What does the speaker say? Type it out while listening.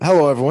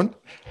Hello, everyone.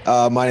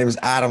 My name is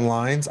Adam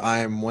Lyons. I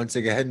am once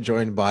again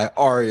joined by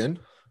Aryan.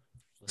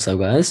 What's up,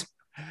 guys?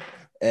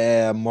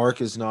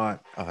 Mark is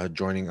not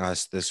joining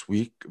us this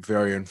week,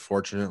 very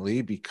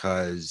unfortunately,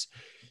 because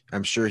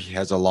I'm sure he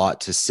has a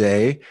lot to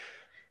say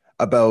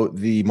about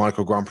the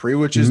Monaco Grand Prix,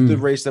 which is the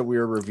Mm. race that we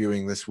are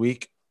reviewing this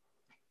week.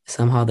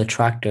 Somehow the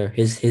tractor,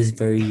 his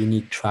very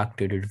unique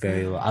tractor did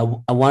very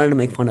well. I wanted to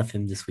make fun of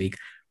him this week,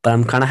 but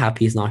I'm kind of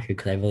happy he's not here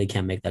because I really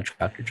can't make that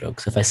tractor joke.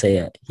 So if I say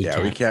it, he Yeah,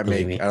 we can't can't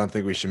believe make. I me. don't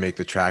think we should make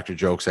the tractor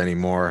jokes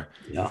anymore,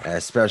 Yeah.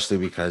 especially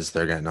because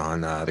they're getting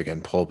on. They're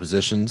getting pole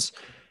positions.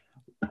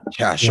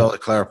 Yeah, Yep. Charles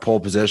Leclerc pole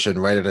position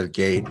right at the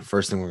gate.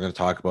 First thing we're going to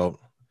talk about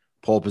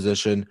pole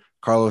position.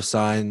 Carlos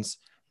Sainz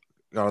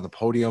got on the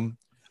podium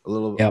a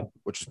little, Yep.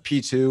 which was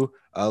P2.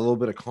 A little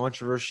bit of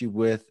controversy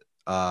with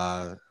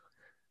uh,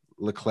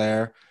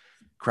 Leclerc Mm.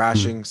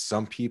 crashing.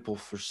 Some people,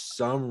 for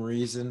some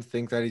reason,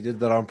 think that he did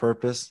that on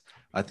purpose.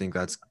 I think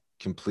that's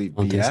complete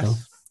Don't think so.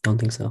 BS. Don't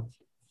think so.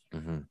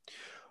 Mhm.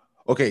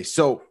 Okay,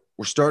 so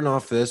we're starting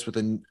off this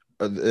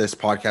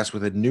podcast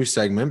with a new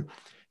segment.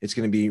 It's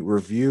going to be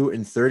review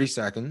in 30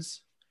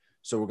 seconds.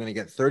 So we're going to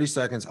get 30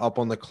 seconds up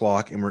on the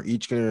clock, and we're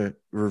each going to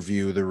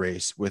review the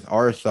race with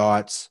our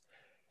thoughts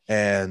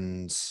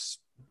and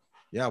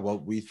yeah,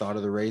 what we thought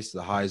of the race,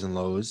 the highs and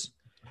lows.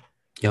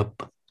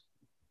 Yep.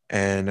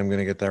 And I'm going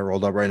to get that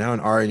rolled up right now.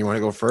 And Ari, you want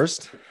to go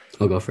first?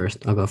 I'll go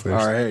first. I'll go All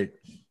first. right.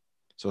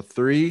 So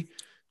three,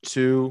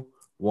 two,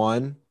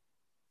 one.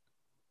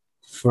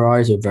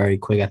 Ferraris were very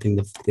quick. I think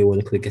they were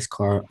the quickest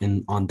car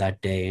in on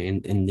that day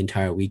in the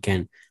entire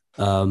weekend.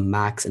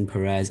 Max and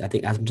Perez. I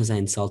think as much as I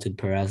insulted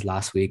Perez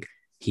last week,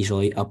 he's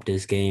really upped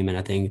his game, and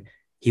I think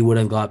he would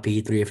have got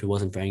P3 if it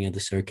wasn't for any other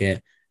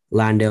circuit.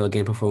 Lando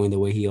again performing the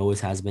way he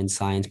always has been.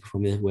 Science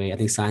performing the way I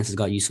think Science has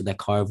got used to that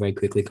car very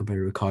quickly compared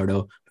to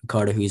Ricardo.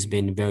 Ricardo, who's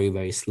been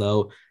very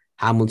slow.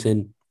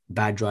 Hamilton,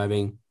 bad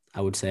driving,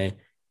 I would say,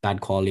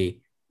 bad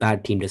quality,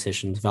 bad team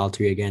decisions.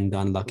 Valtteri again,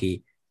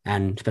 unlucky,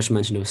 and special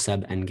mention to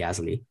Seb and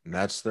Gasly. And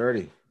that's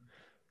 30.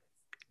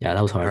 Yeah,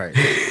 that was All hard.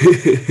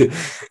 right.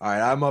 All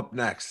right. I'm up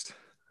next.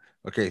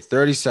 Okay.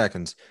 30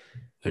 seconds.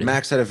 Ready?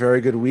 Max had a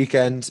very good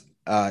weekend.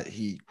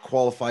 He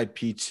qualified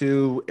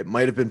P2. It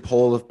might have been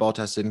pole if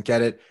Bottas didn't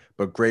get it,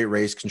 but great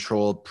race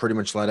control, pretty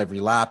much led every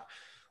lap,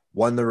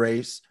 won the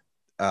race.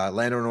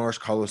 Lando Norris,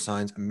 Carlos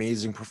Sainz,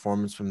 amazing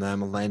performance from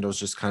them. Lando's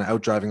just kind of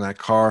out driving that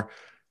car.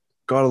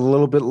 Got a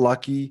little bit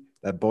lucky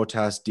that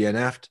Bottas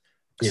DNF'd.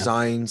 Yeah.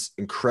 Sainz,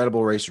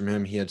 incredible race from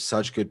him. He had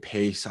such good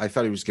pace. I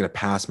thought he was going to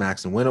pass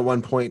Max and win at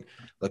one point.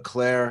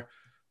 Leclerc,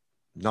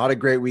 not a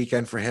great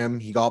weekend for him.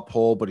 He got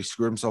pole, but he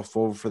screwed himself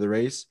over for the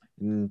race.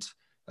 And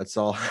that's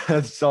all.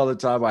 That's all the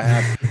time I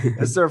have.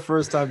 It's our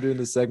first time doing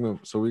this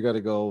segment, so we got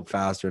to go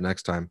faster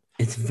next time.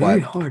 It's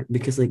very But hard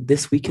because like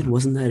this weekend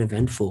wasn't that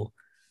eventful,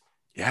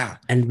 yeah,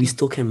 and we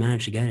still can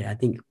manage to get it. I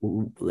think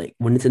like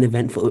when it's an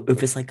eventful,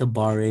 if it's like a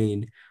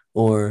Bahrain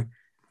or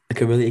like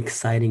a really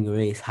exciting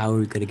race, how are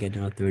we gonna get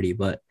down to 30?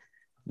 But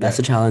that's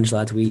yeah, the challenge,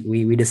 lads.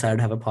 We decided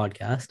to have a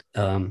podcast.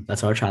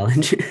 That's our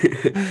challenge.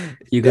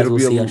 You guys it'll will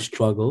be a see us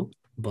struggle,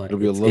 but it'll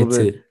be a little it's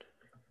bit.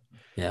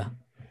 a yeah,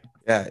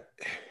 Yeah,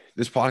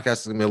 this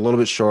podcast is gonna be a little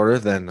bit shorter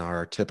than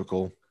our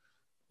typical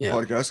yeah.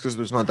 podcast because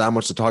there's not that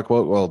much to talk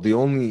about. Well, the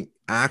only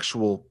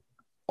actual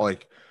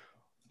like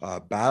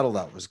battle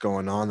that was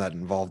going on that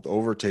involved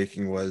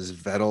overtaking was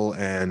Vettel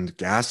and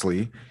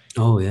Gasly.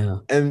 Oh yeah.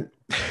 And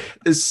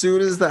as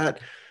soon as that,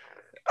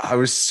 I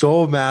was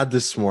so mad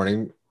this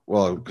morning.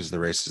 Well, because the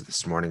race is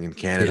this morning in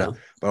Canada, Yeah.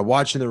 but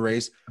watching the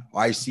race,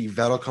 I see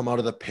Vettel come out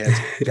of the pits.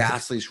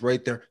 Gasly's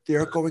right there.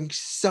 They're going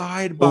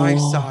side by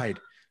Oh, side,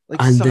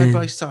 like and side by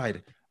then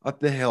side up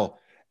the hill.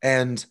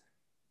 And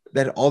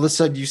then all of a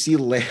sudden you see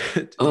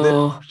they're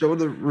oh, showing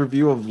the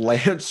review of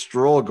Lance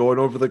Stroll going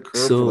over the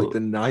curb for like the so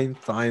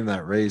ninth time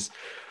that race.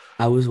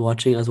 I was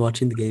watching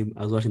the game.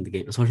 I was watching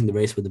the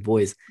race with the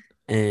boys,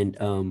 and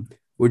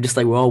we're just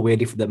like we're all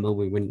waiting for that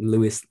moment when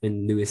Lewis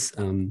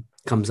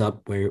comes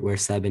up where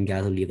Seb and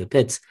Gaz leave the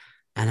pits,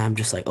 and I'm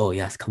just like, oh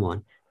yes, come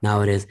on, now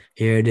it is,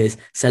 here it is.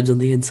 Seb's on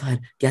the inside,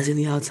 Gaz on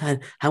the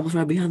outside. Hamilton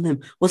right behind them.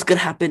 What's gonna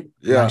happen?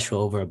 Yeah. Lance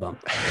Stroll over a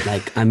bump.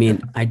 Like I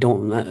mean, I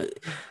don't.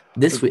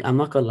 This week, I'm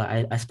not gonna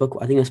lie. I spoke.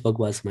 I think I spoke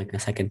was like a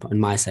second in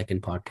my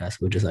second podcast,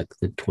 which is like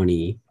the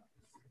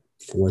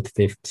 24th,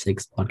 fifth,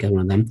 sixth podcast,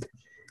 one of them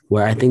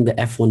where I think the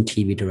F1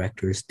 TV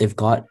directors they've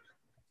got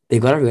to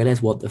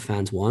realize what the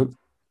fans want.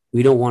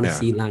 We don't want to Yeah.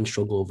 see Lance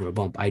struggle over a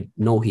bump. I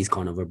know he's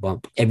gone over a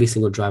bump. Every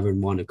single driver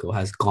in Monaco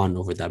has gone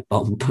over that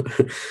bump.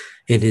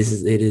 It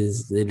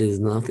is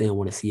nothing I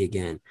want to see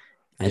again.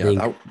 I Yeah,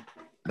 think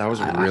that was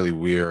a I really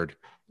weird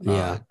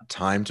yeah.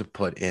 time to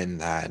put in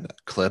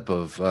that clip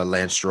of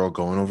Lance Stroll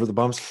going over the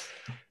bumps.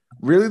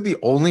 Really, the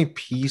only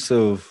piece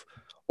of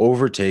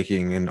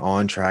overtaking and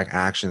on track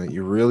action that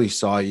you really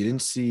saw, you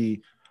didn't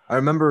see. I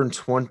remember in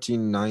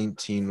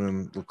 2019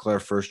 when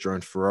Leclerc first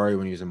joined Ferrari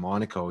when he was in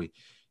Monaco, he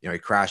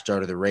crashed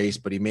out of the race,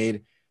 but he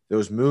made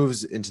those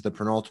moves into the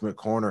penultimate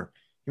corner.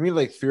 He made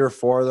like three or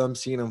four of them,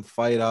 seeing him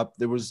fight up.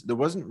 There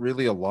wasn't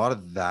really a lot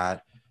of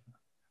that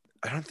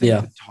I don't think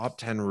Yeah. the top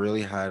 10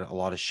 really had a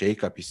lot of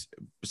shakeup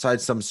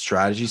besides some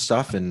strategy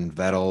stuff and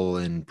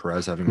Vettel and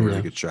Perez having a really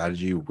Yeah. good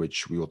strategy,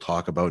 which we will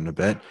talk about in a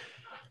bit.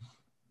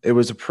 It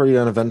was a pretty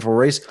uneventful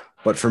race.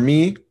 But for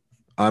me,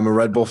 I'm a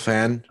Red Bull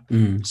fan,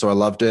 Mm. so I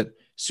loved it.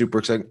 Super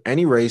exciting.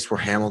 Any race where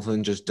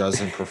Hamilton just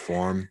doesn't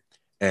perform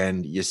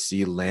and you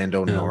see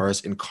Lando Yeah.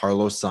 Norris and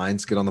Carlos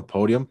Sainz get on the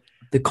podium,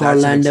 The that's an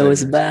Carlando exciting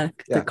is race.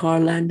 back. The Yeah.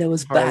 Carlando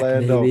is back,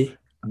 Orlando, baby.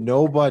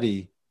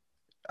 nobody,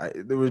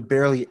 there was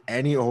barely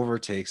any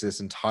overtakes this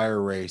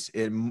entire race.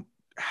 It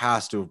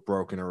has to have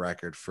broken a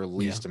record for Yeah.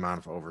 least amount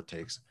of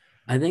overtakes.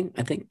 I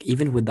think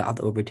even without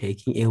the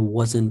overtaking, it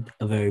wasn't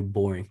a very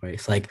boring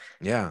race. Like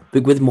Yeah.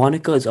 with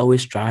Monaco, it's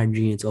always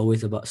strategy. It's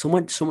always about so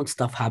much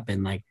stuff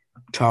happened. Like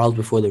Charles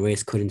before the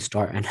race couldn't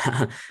start, and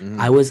I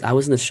Mhm. was I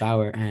was in the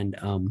shower, and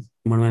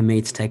one of my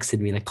mates texted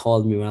me, like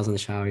called me when I was in the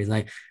shower. He's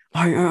like,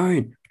 "All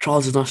right,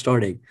 Charles is not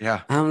starting."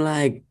 Yeah. I'm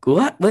like,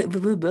 "What? What?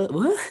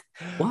 Well,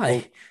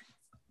 Why?"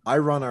 I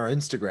run our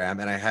Instagram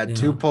and I had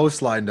two Yeah.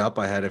 posts lined up.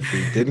 I had if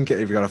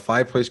we got a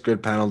 5 place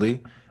grid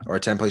penalty or a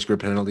 10 place grid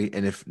penalty,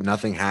 and if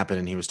nothing happened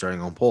and he was starting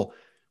on pole.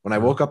 When I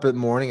Yeah. woke up in the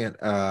morning at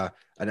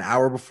an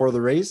hour before the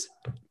race,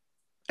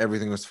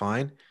 everything was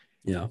fine.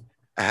 Yeah.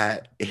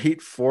 At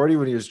 8:40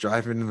 when he was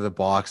driving into the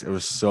box, it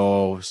was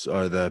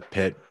or the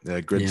pit,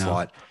 the grid Yeah.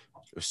 slot.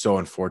 It was so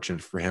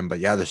unfortunate for him. But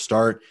yeah,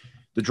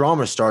 the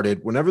drama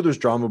started. Whenever there's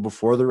drama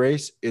before the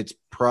race, it's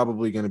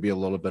probably going to be a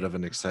little bit of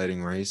an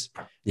exciting race.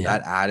 Yeah.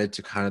 That added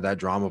to kind of that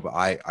drama. But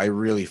I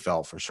really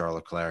felt for Charles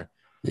Leclerc.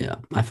 Yeah.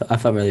 I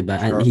felt really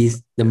bad. And Char-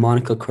 he's the yeah,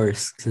 Monaco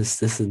curse.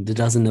 It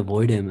doesn't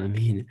avoid him. I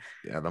mean,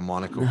 yeah, the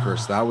Monaco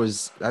curse. no.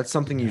 That's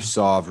something you Yeah.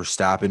 saw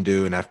Verstappen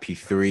do in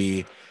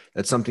FP3.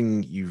 That's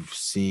something you've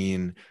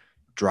seen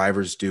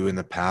drivers do in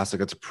the past. Like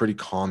that's a pretty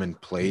common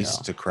place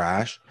Yeah. to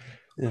crash.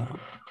 Yeah.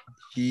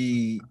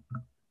 He,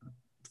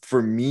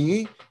 for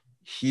me,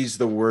 he's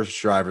the worst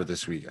driver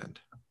this weekend,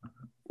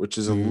 which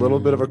is a little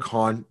bit of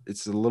Mm.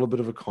 it's a little bit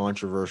of a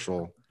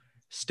controversial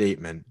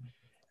statement.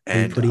 Are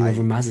you And putting him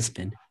over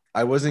Mazepin?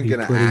 I Are wasn't you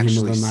gonna putting him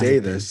actually over say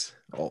Mazepin? this.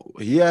 Oh,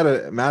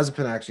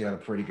 Mazepin actually had a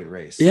pretty good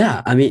race.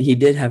 Yeah, I mean, he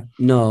did have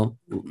no.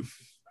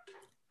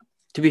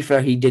 To be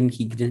fair, he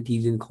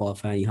didn't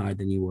qualify any higher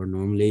than he would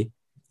normally.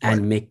 But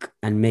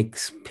And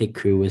Mick's pit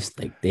crew was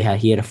like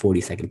he had a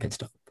 40-second pit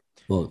stop,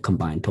 well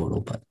combined total,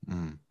 but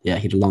mm, yeah,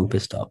 he had a long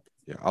pit stop.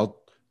 yeah,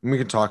 we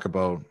can talk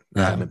about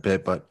that in Yeah, a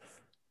bit. But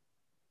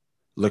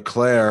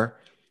Leclerc,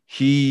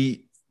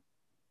 he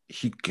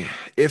he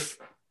if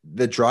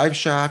the drive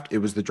shaft, it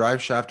was the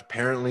drive shaft,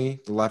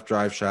 apparently the left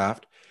drive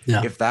shaft.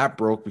 yeah, If that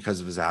broke because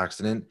of his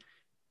accident,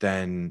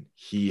 then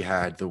he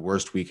had the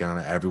worst weekend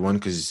of everyone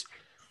because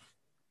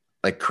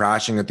like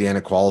crashing at the end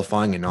of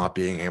qualifying and not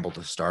being able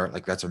to start,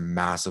 like that's a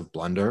massive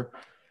blunder.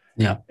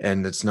 yeah,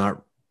 And it's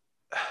not,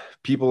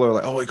 people are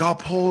like, oh, he got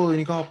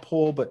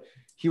pole, but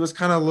he was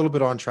kind of a little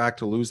bit on track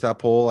to lose that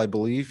pole. I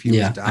believe he was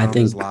yeah. I down on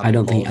his think lap I in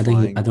don't think I think he,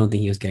 I qualifying. don't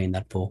think he was getting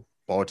that pull.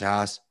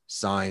 Bottas,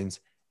 Sainz,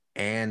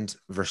 and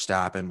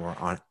Verstappen were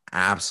on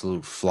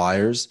absolute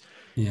flyers.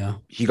 Yeah,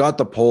 He got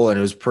the pole, and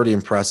it was pretty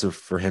impressive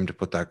for him to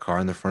put that car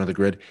in the front of the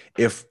grid.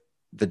 If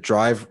the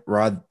drive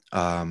rod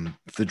or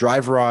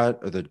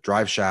the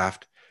drive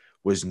shaft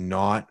was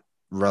not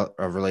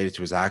related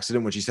to his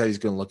accident, which he said he's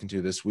going to look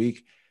into this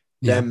week,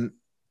 yeah, then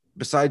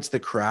besides the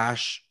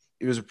crash,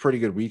 it was a pretty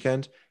good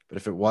weekend. But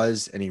if it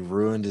was, and he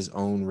ruined his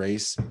own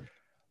race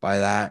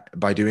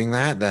by doing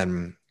that,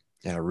 then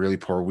yeah, a really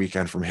poor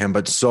weekend from him.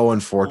 But so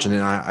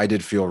unfortunate. I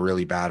did feel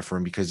really bad for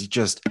him because he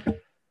just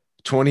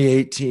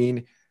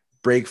 2018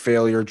 brake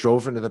failure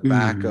drove into the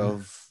back mm,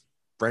 of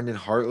Brendan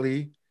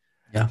Hartley.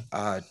 yeah,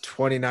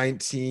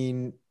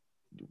 2019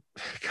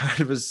 kind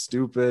of a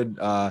stupid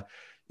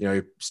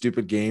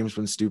stupid games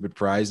win stupid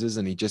prizes,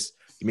 and he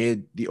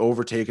made the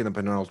overtake in the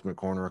penultimate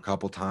corner a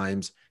couple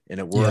times and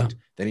it yeah. worked.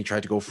 Then he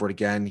tried to go for it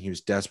again. He was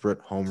desperate,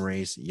 home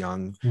race,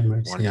 young,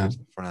 wanted to Yeah, get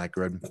in front of that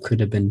grid. could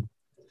have been.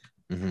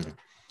 Mm-hmm.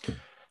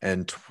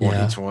 And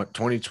Yeah,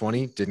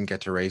 2020 didn't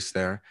get to race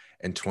there,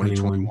 and 21.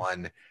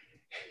 2021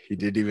 he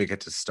didn't even get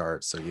to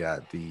start. So yeah,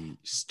 the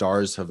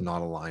stars have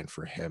not aligned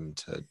for him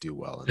to do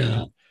well in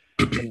Yeah,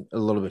 that. And a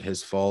little bit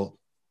his fault,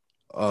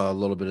 a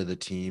little bit of the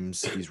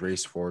teams he's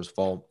raced for's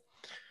fault.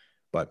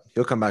 But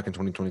he'll come back in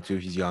 2022.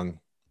 He's young.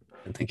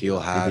 I think he He'll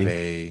will. I have think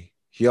a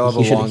he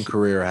should. long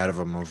career ahead of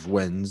him of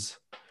wins.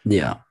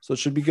 Yeah, So it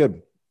should be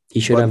good. he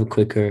should But have a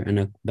quicker and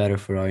a better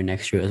Ferrari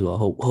next year as well.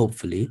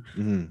 Hopefully,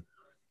 mhm,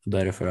 a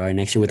better Ferrari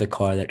next year with a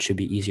car that should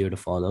be easier to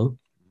follow.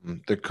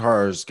 the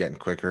car is getting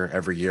quicker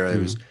every year. It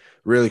was Mm.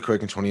 really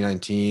quick in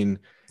 2019.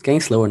 It's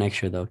getting slower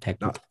next year though, Not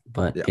technically,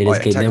 but yeah, it oh is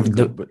yeah, getting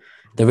technically, but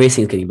the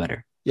racing is getting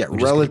better, yeah,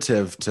 which is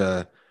good.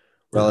 Yeah.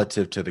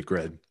 relative to the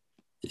grid.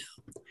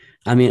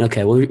 I mean,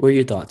 okay, what are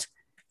your thoughts?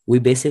 We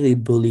basically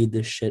bullied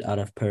the shit out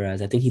of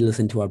Perez. I think he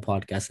listened to our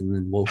podcast and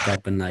then woke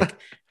up and like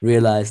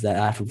realized that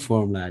after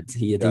perform lads, I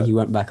think Yeah, he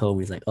went back home.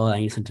 He's like, oh, I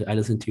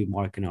listened to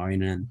Mark and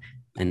Arian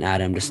and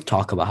Adam just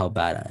talk about how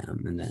bad I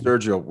am, and then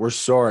Sergio, we're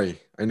sorry.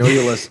 I know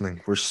you're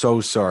listening. We're so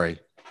sorry.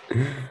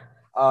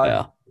 Uh,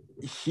 yeah,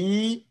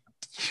 he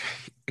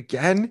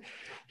again,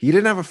 he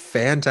didn't have a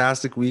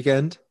fantastic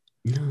weekend.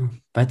 No,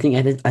 but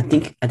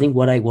I think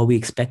what we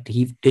expected.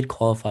 He did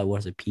qualify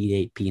was a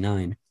P8,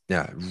 P9,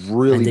 Yeah, and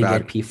really did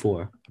bad, get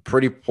P4.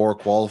 pretty poor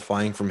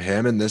qualifying from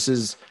him. And this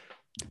is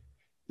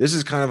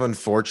kind of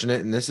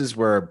unfortunate. And this is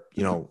where,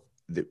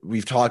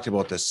 we've talked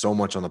about this so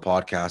much on the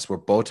podcast where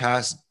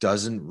Bottas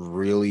doesn't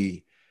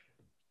really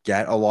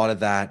get a lot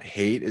of that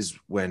hate is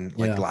when,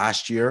 like Yeah,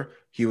 last year,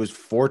 he was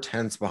 4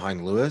 tenths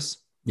behind Lewis,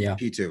 yeah,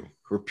 P2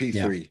 or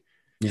yeah, P3.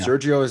 yeah,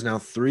 Sergio is now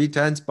 3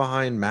 tenths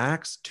behind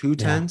Max, two yeah,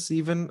 tenths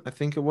even, I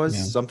think it was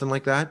yeah, something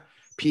like that.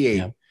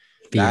 yeah.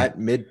 P8.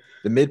 P8.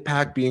 The mid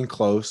pack being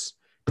close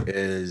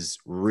is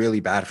really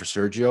bad for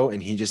Sergio,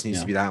 and he just needs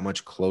to Yeah. be that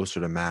much closer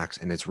to Max.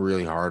 And it's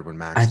really hard when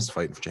Max I is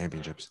fighting for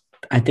championships.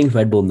 I think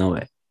Red Bull know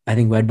it. I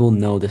think Red Bull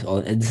know this all,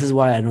 and this is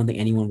why I don't think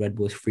anyone Red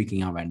Bull is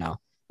freaking out right now.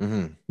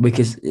 Mm-hmm.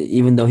 Because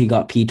even though he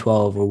got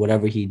P12 or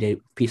whatever he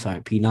did,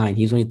 P9,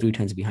 he's only 3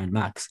 tenths behind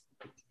Max.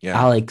 Yeah.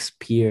 Alex,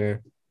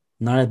 Pierre,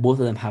 both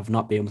of them have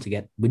not been able to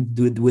get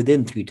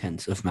within 3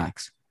 tenths of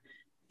Max.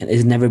 And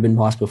it's never been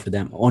possible for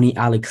them. Only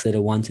Alex did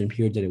it once and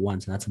Pierre did it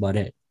once, and that's about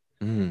it.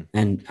 Mm-hmm.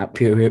 And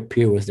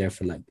Pierre was there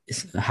for like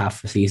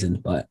half a season,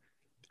 but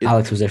It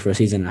Alex was there for a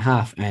season and a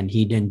half, and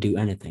he didn't do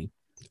anything.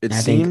 it And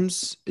I think,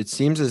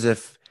 seems as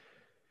if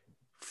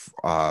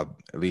at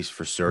least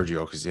for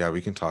Sergio, because yeah,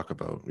 we can talk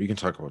about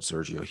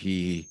Sergio.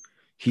 He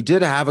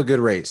did have a good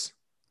race.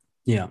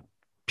 yeah,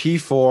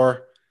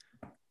 P4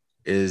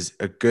 is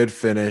a good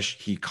finish.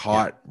 He yeah,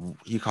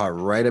 caught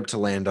right up to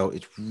Lando.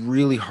 It's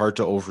really hard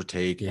to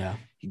overtake. yeah,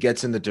 He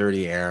gets in the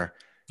dirty air.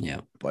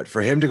 yeah, But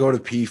for him to go to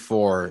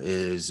P4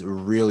 is a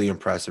really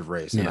impressive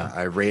race. And yeah,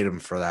 I rate him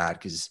for that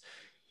because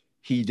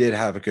he did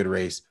have a good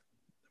race.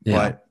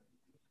 yeah.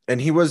 And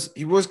he was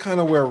kind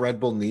of where Red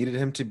Bull needed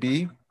him to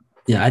be.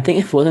 Yeah, I think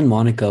if it wasn't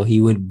Monaco,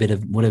 he would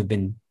have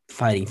been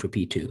fighting for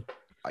P2.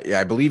 Yeah,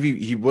 I believe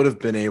he would have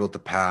been able to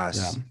Yeah,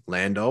 pass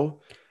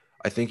Lando.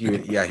 I think he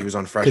was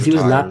on because fresher he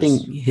was lapping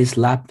tires.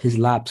 his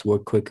laps were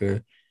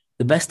quicker.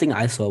 The best thing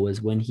I saw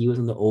was when he was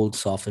on the old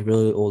softs, like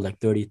really old, like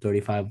 30,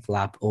 35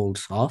 lap old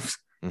softs,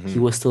 he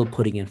Hmm. was still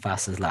putting in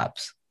fastest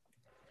laps.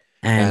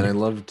 Yeah, and I And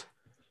loved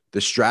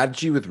the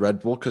strategy with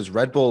Red Bull because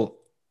Red Bull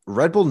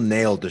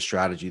nailed the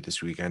strategy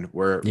this weekend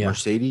where yeah,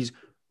 Mercedes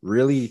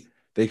really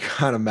they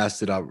kind of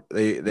messed it up.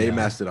 They yeah,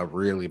 messed it up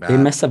really they bad.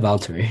 messed up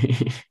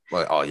Valtteri.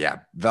 Well, oh yeah,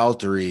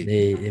 Valtteri,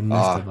 They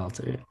messed uh, up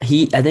Valtteri.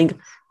 I think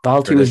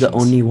Valtteri was the traditions.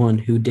 only one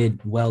who did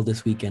well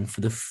this weekend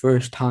for the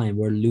first time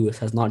where Lewis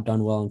has not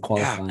done well in Yeah,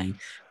 qualifying.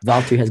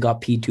 Valtteri has got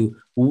P2,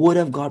 would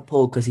have got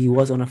pole because he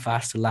was on a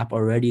faster lap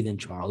already than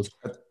Charles,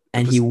 at, at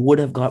and he this, would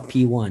have got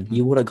P1.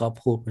 He would have got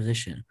pole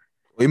position.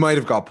 we might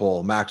have got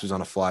pole. Max was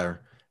on a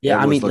flyer. Yeah,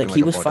 It I was mean, looking like like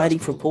he a was Bottas fighting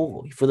for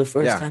pole. pole. For the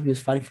first Yeah, time, he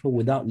was fighting for pole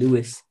without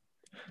Lewis.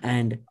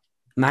 And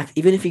Max,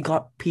 even if he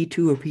got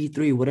P2 or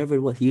P3, whatever it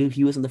was,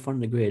 he was in the front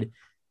of the grid.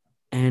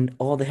 And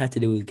all they had to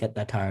do was get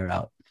that tire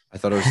out. I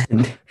thought it was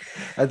And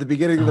at the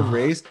beginning of the oh,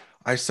 race.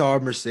 I saw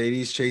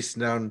Mercedes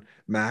chasing down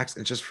Max,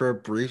 and just for a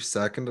brief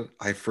second,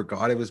 I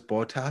forgot it was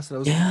Bottas,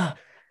 and yeah,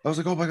 I was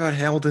like, oh my god,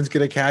 Hamilton's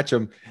gonna catch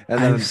him, and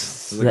I'm then I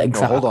was like,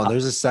 no, hold on, exactly.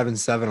 there's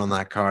a 7-7 on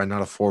that car,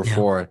 not a four Yeah,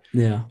 four.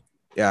 yeah.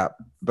 Yeah,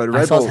 but I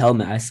Red saw his Bull.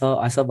 helmet. I saw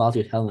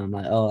Valtteri's helmet. I'm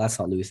like, oh, that's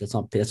not Lewis. That's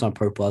not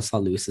purple. That's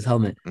not Lewis's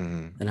helmet.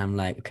 Mhm. And I'm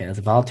like, okay, that's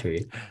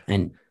Valtteri.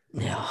 And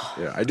yeah,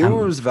 Yeah, I knew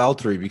it I'm was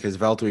Valtteri because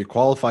Valtteri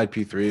qualified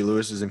P3.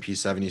 Lewis is in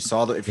P7. You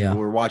saw that if you yeah,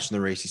 were watching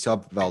the race, you saw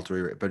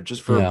Valtteri, but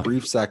just for a yeah.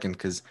 brief second,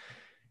 because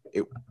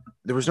it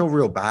there was no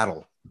real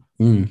battle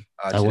That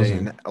today,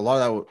 wasn't. and a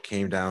lot of that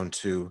came down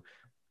to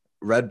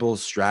Red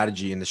Bull's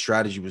strategy, and the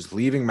strategy was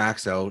leaving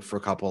Max out for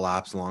a couple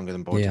laps longer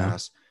than Yeah,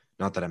 Bottas.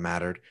 Not that it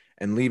mattered,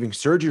 and leaving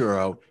Sergio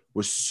out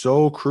was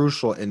so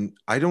crucial. And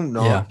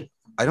yeah.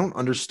 I don't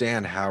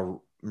understand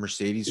how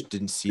Mercedes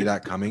didn't see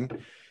that coming.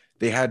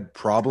 They had Kind of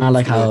problems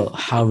like how with,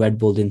 how Red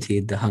Bull didn't see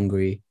the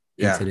Hungary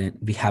yeah.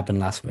 incident be happen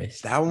last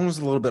race. That one was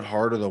a little bit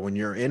harder though. When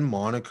you're in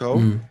Monaco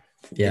Mm, and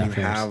yeah, you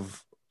fairs.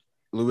 have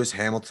Lewis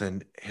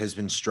Hamilton has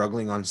been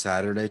struggling on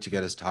Saturday to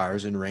get his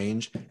tires in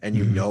range, and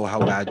you Hmm. know how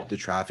bad the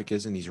traffic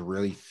is, and he's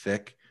really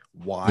thick,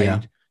 Yeah,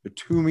 wide, they're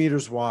 2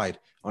 meters wide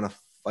on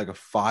a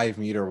 5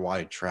 meter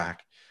wide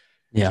track.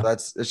 So yeah,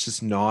 it's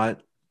just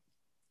not,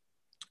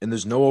 and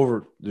there's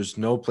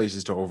no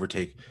places to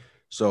overtake.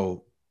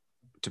 So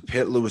to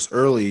pit Lewis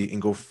early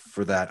and go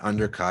for that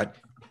undercut,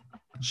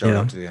 shout yeah.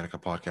 out to the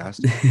Annika podcast.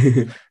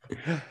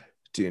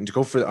 To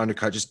go for the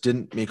undercut just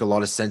didn't make a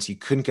lot of sense. He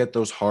couldn't get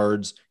those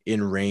hards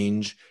in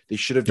range. They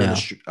should have done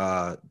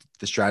Yeah,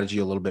 the strategy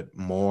a little bit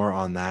more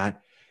on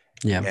that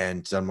yeah.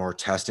 and done more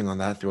testing on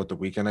that throughout the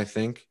weekend. I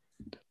think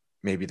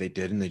maybe they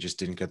did, and they just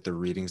didn't get the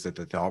readings that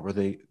they thought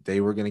they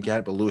were going to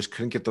get. But Lewis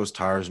couldn't get those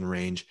tires in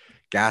range.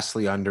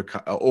 Gasly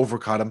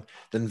overcut him,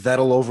 then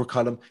Vettel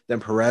overcut him, then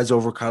Perez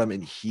overcut him,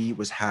 and he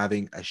was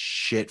having a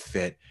shit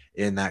fit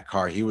in that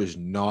car. He was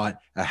not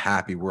a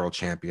happy world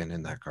champion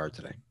in that car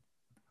today.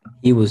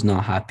 He was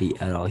not happy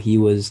at all.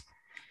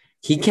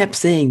 He kept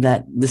saying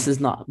that this is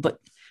not, but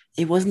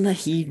it wasn't that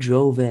he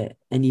drove it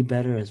any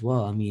better as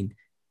well. I mean,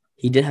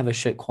 he did have a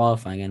shit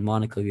qualifying. And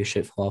Monaco, if you're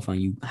shit qualifying,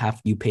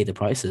 you pay the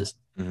prices.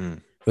 Mm-hmm.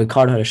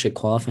 Ricardo had a shit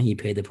qualifying. He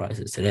paid the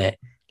prices today.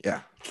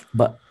 Yeah.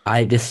 But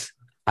this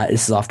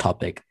is off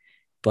topic.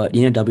 But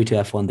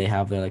W2F1, they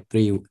have their like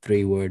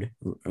three word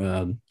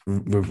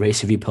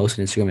race review post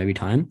on Instagram every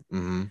time.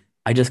 Mm-hmm.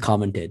 I just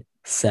commented,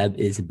 Seb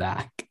is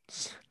back.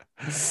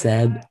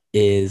 Seb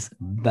is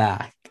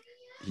back.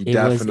 He It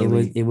was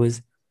definitely.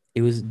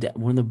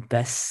 one of the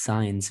best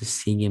signs of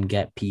seeing him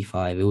get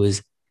P5. It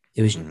was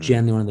Mhm.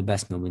 genuinely one of the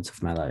best moments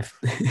of my life.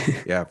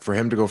 Yeah, for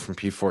him to go from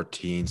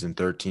P14s and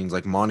 13s,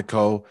 like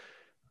Monaco,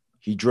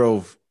 he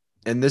drove,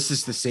 and this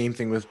is the same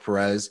thing with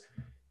Perez.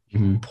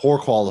 Mhm. Poor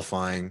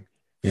qualifying,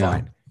 Yeah,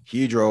 fine.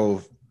 He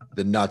drove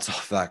the nuts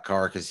off that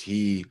car because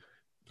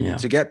yeah,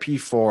 to get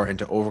P4 and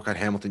to overcut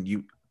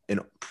Hamilton, and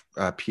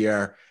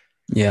Pierre,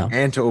 yeah,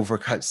 and to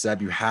overcut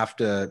Seb, you have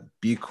to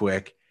be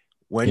quick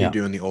when you're yeah.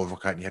 doing the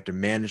overcut and you have to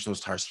manage those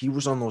tires. He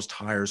was on those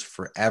tires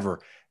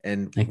forever.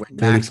 And Like when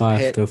Max 35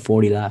 pit, to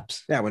 40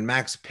 laps. yeah, when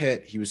Max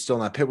pit, he was still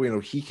in that pit window.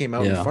 He came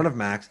out in Yeah, front of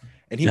Max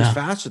and he was yeah,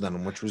 faster than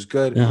him, which was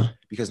good yeah,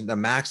 because the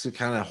Max could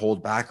kind of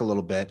hold back a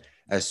little bit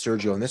as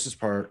Sergio. And this is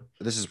part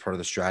of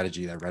the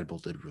strategy that Red Bull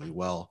did really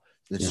well.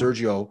 And yeah,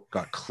 Sergio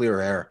got clear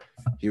air.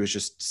 He was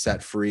just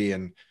set free.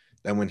 And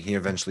then when he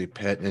eventually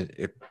pit,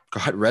 it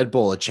got Red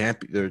Bull a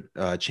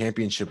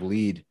championship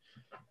lead.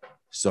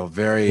 So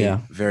very, yeah.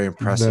 very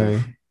impressive Very,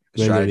 very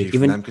good strategy week.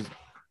 from them. Even Because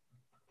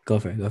go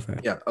for it, go for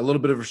it. yeah, a little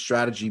bit of a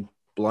strategy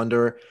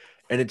blunder.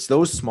 And it's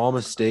those small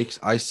mistakes.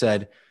 I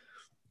said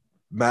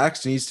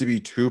Max needs to be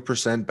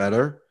 2%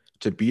 better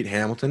to beat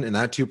Hamilton. And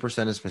that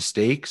 2% is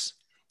mistakes,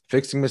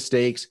 fixing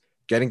mistakes,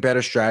 getting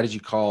better strategy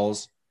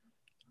calls.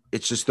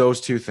 It's just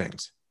those two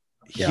things.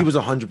 He Yeah, was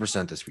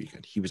 100% this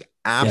weekend. He was yeah,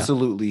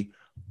 absolutely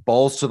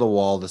balls to the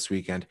wall this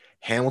weekend.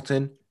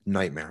 Hamilton,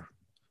 nightmare.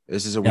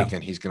 This is a yeah.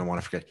 weekend he's going to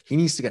want to forget. He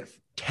needs to get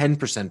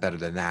 10% better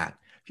than that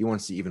if he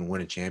wants to even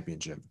win a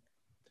championship.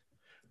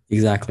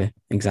 Exactly,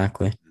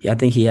 exactly. Yeah, I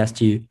think he has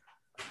to.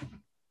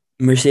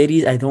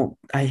 Mercedes, I don't.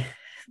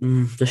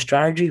 The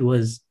strategy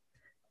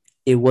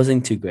it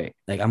wasn't too great.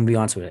 Like I'm gonna be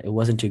honest with it, it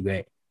wasn't too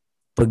great.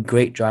 But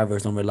great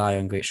drivers don't rely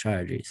on great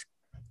strategies.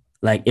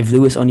 Like if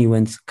Lewis only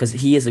wins, because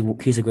he's the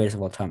greatest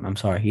of all time. I'm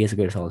sorry, he is the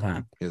greatest of all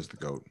time. He is the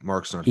GOAT.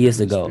 Mark's not He here is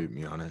to the GOAT. dispute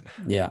me on it.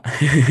 Yeah.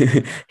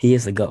 He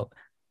is the GOAT.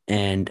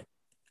 And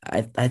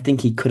I think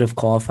he could have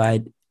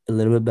qualified a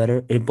little bit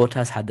better. If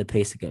Bottas had the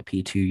pace to get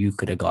P2, you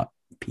could have got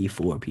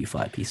P4,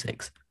 P5,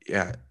 P6.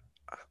 Yeah.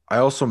 I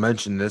also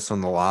mentioned this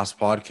on the last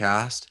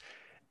podcast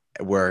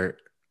where,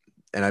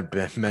 and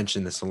I've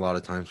mentioned this a lot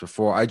of times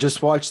before. I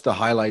just watched the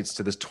highlights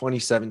to this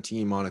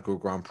 2017 Monaco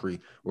Grand Prix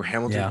where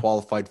Hamilton Yeah.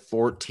 qualified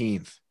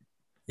 14th.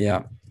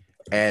 Yeah.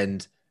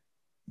 And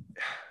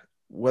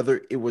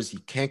whether it was he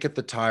can't get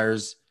the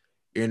tires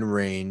in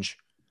range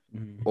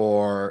Mhm.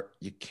 or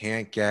you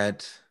can't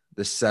get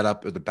the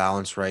setup or the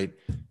balance right.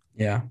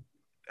 Yeah.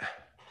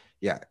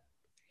 Yeah,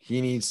 he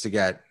needed to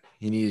get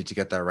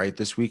that right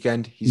this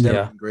weekend. He's never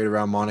Yeah. been great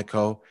around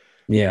Monaco,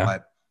 Yeah.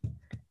 but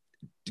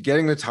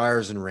getting the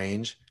tires in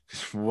range,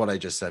 what I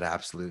just said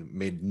absolutely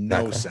made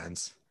no Exactly.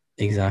 sense.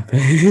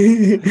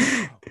 Exactly.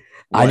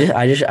 What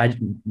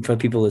For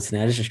people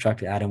listening, I just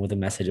distracted Adam with a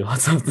message about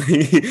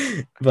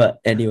something. But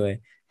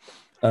anyway,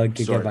 get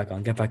sorry, back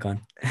on. Get back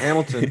on.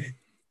 Hamilton.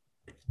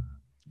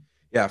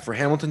 Yeah, for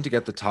Hamilton to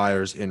get the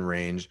tires in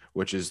range,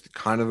 which is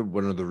kind of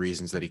one of the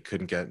reasons that he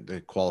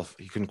couldn't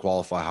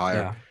qualify higher.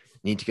 Yeah.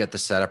 Need to get the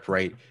setup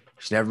right.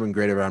 He's never been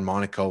great around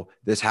Monaco.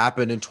 This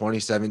happened in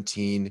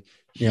 2017.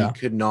 He Yeah.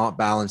 could not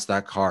balance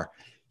that car.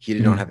 He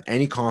did not Mhm. have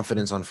any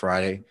confidence on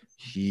Friday.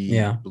 He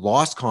Yeah.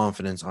 lost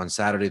confidence on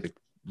Saturday. The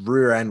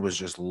rear end was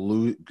just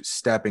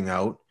stepping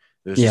out.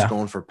 It was just Yeah.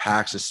 going for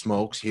packs of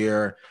smokes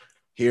here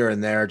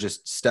and there,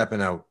 just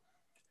stepping out.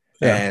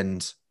 Yeah.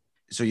 And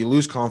so you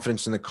lose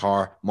confidence in the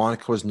car.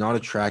 Monaco is not a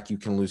track you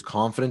can lose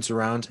confidence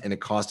around, and it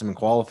cost him in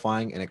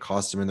qualifying and it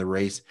cost him in the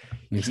race.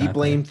 He Exactly.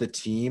 blamed the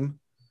team,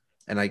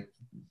 and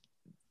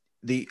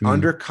the Mm.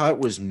 undercut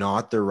was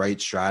not the right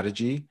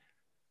strategy,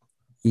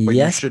 but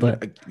Yes,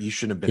 but you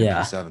shouldn't have been in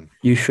yeah, P7.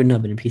 you shouldn't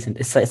have been in peace.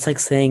 It's like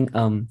saying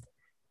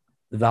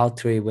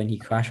Valtteri when he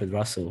crashed with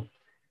Russell,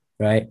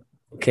 right?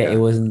 Okay, it Yeah.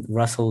 wasn't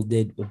Russell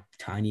did a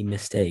tiny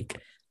mistake,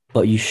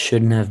 but you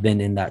shouldn't have been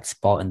in that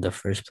spot in the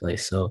first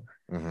place. So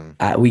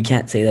Mm-hmm. we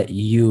can't say that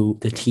you,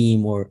 the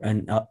team, or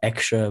an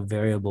extra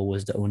variable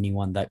was the only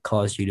one that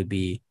caused you to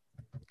be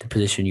the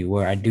position you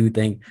were. I do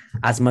think,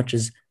 as much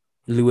as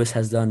Lewis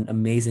has done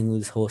amazingly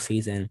this whole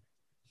season,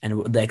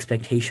 and the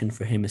expectation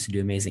for him is to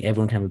do amazing,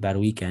 everyone can have a bad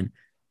weekend.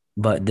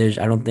 But I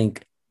don't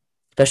think,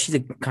 especially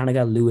the kind of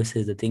guy Lewis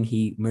is, the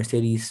thing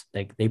Mercedes,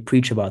 like they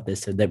preach about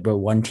this, so that we're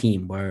one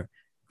team where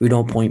we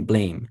don't point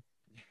blame.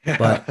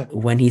 But Yeah.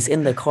 when he's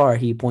in the car,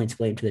 he points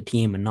blame to the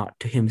team and not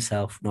to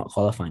himself, not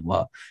qualifying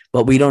well.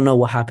 But we don't know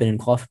what happened in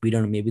qualifying. We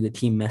don't know. Maybe the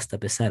team messed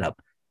up his setup.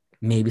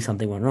 Maybe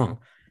something went wrong.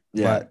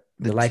 Yeah. But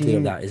the likelihood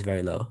of that is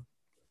very low.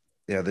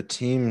 The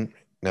team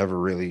never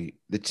really,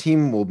 the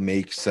team will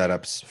make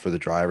setups for the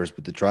drivers,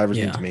 but the drivers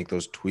need to Yeah. make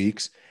those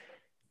tweaks.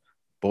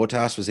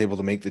 Bottas was able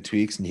to make the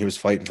tweaks, and he was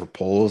fighting for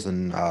poles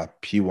and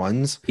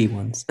P1s,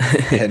 P1s.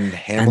 and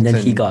And then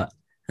he Hamilton, got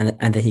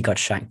and then he got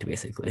shanked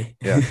basically.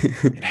 yeah,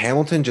 and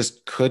Hamilton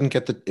just couldn't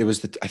get the. It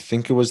was the I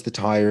think it was the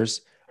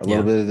tires, a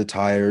little Yeah. bit of the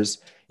tires.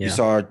 You Yeah.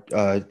 saw,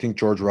 I think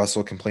George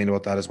Russell complained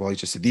about that as well. He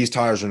just said these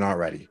tires are not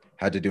ready.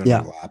 Had to do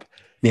another Yeah. lap.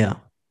 Yeah.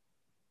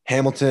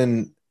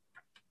 Hamilton,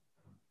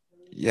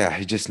 yeah,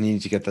 he just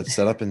needed to get that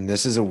set up. And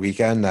this is a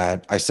weekend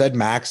that I said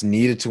Max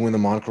needed to win the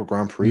Monaco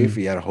Grand Prix if Mm,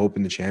 he had a hope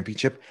in the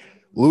championship.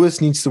 Lewis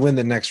needs to win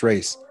the next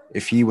race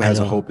if he I has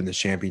a know. hope in the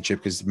championship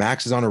because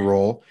Max is on a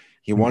roll.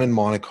 He won in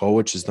Monaco,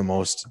 which is the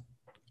most,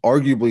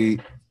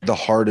 arguably, the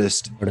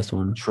hardest Hardest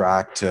one.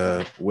 track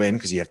to win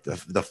because you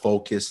have the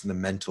focus and the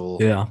mental.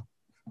 Yeah.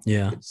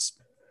 Yeah. It's,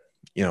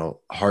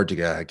 hard to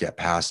get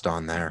past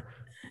on there.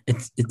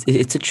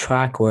 It's a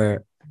track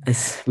where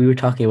we were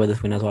talking about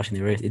this when I was watching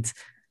the race.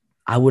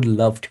 I would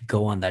love to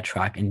go on that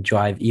track and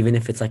drive, even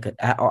if it's like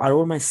I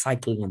don't mind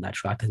cycling on that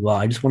track as well.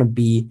 I just want to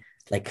be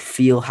like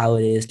feel how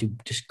it is to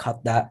just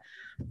cut that.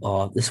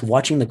 Just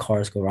watching the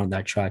cars go around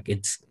that track,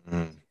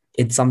 Mm,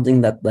 it's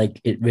something that like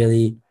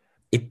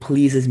it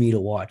pleases me to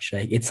watch.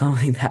 Like it's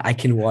something that I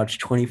can watch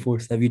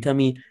 24/7. You tell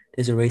me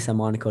there's a race in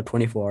Monaco,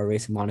 24-hour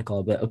race in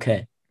Monaco, but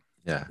okay,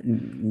 yeah.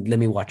 let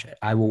me watch it.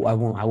 I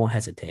won't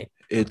hesitate.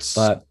 It's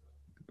But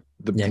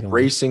yeah, the go on.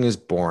 racing is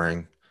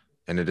boring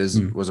and it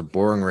Mm, was a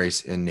boring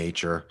race in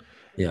nature,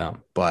 yeah,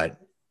 but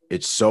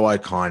it's so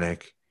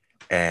iconic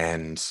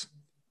and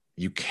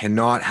you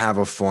cannot have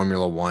a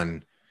Formula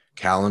One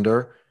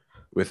calendar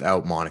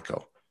without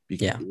Monaco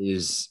yeah,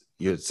 because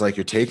it's like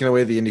you're taking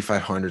away the Indy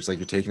 500. It's like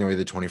you're taking away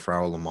the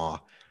 24-hour Le Mans.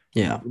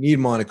 You yeah. need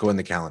Monaco in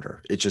the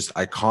calendar. It's just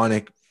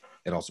iconic.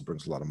 It also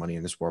brings a lot of money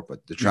in this sport,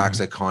 but the track's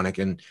Mm,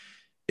 iconic and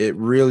it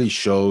really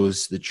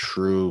shows the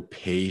true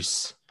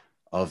pace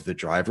of the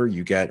driver.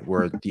 You get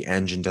where the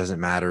engine doesn't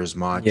matter as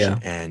much yeah.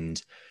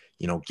 and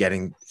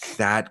getting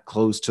that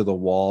close to the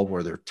wall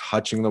where they're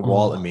touching the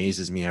wall Oh,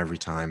 amazes me every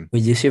time.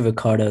 did you see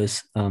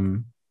Ricardo's? I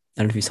don't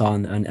know if you saw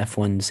on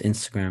F1's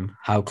Instagram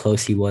how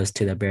close he was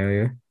to the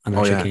barrier on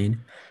Oh that yeah,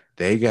 chicane.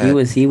 they He get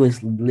was he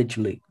was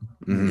literally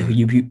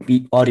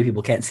mhm. audio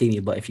people can't see me,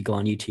 but if you go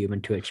on YouTube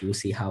and Twitch, you will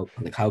see how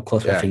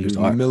close my Yeah, he fingers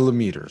was are,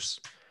 millimeters.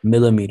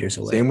 millimeters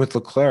Same away. with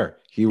Leclerc.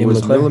 He Same with was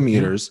Leclerc. Yeah,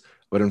 millimeters,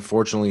 but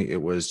unfortunately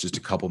it was just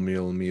a couple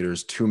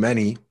millimeters too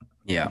many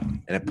yeah,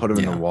 and it put him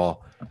in the yeah.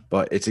 wall.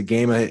 But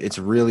it's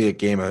really a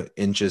game of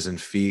inches and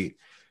feet.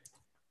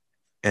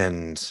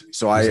 And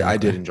so I did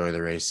Exactly, enjoy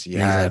the race. He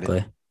had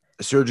exactly.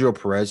 Sergio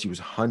Perez. He was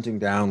hunting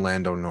down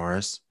Lando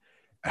Norris.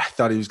 I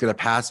thought he was going to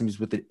pass him. He's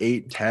with the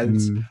 8/10.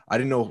 Mm, I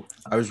didn't know.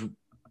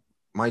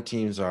 My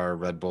teams are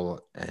Red Bull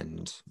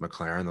and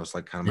McLaren. Those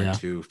like kind of my yeah,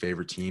 two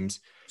favorite teams.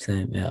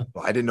 same. Yeah.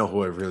 But I didn't know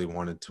who I really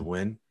wanted to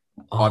win.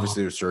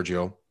 Obviously, Oh, it was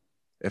Sergio.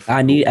 If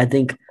I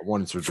think I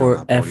wanted Sergio on for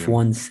that podium.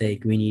 F1's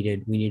sake, we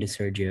needed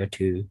Sergio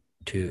to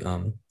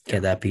Yeah.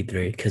 get that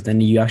P3 because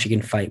then you actually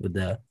can fight with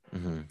the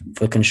Hmm.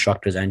 for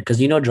constructors and because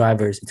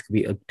drivers it's gonna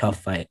be a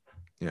tough fight,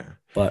 Yeah.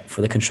 but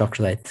for the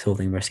constructors I still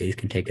think Mercedes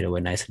can take it away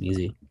nice and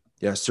easy.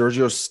 Yeah.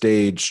 Sergio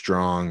stayed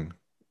strong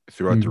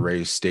throughout the Mm.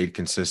 race, stayed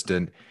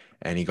consistent,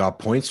 and he got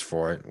points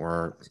for it.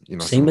 Or, Same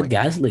something with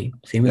like, Gasly,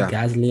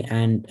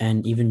 yeah.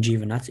 and even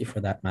Giovinazzi for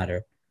that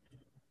matter.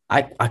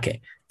 I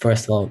okay.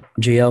 First of all,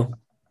 Gio,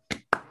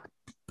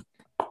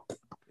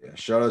 Yeah.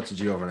 Shout out to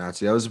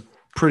Giovinazzi. That was a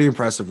pretty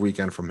impressive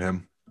weekend from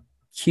him.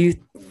 Q,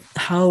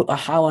 how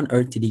on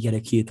earth did he get a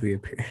Q3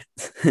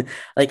 appearance?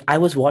 Like I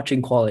was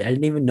watching quality, I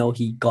didn't even know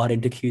he got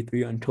into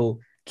Q3 until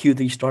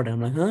Q3 started.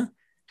 I'm like, huh?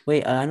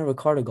 Wait, I know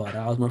Ricardo got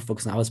out. I was more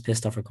focused. I was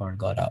pissed off Ricardo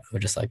got out. I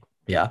was just like,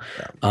 yeah.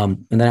 Yeah.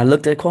 And then I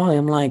looked at quality.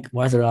 I'm like,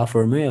 why is there Alfa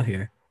Romeo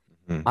here?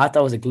 Mhm. I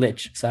thought it was a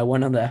glitch. So I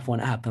went on the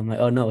F1 app. I'm like,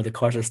 oh no, the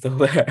cars are still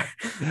there.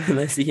 And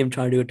I see him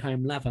trying to do a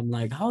time lap. I'm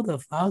like, how the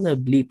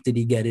bleep did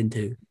he get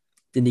into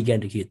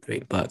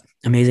Q3? But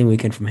amazing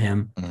weekend from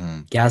him.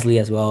 Mhm. Gasly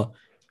as well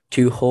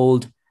to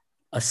hold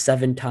a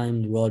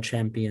 7-time world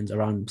champions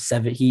around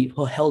seven. He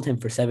held him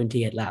for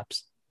 78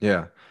 laps.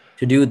 Yeah.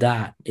 To do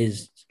that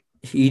is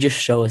he just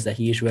shows that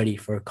he is ready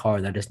for a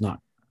car that is not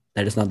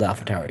the Yeah.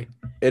 AlphaTauri.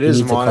 It He is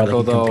needs a car that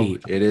Monaco, can though.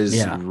 compete. It is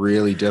Yeah.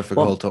 really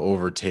difficult Well, to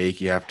overtake.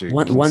 You have to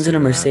one's in a consider that.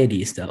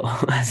 Mercedes though,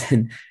 as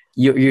in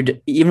you're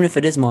even if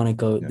it is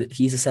Monaco, Yeah.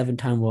 he's a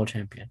 7-time world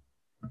champion.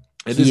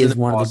 It He isn't is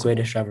one of the impossible.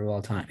 greatest drivers of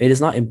all time. It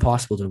is not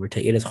impossible to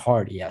overtake. It is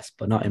hard, yes,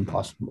 but not Mhm.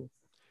 impossible.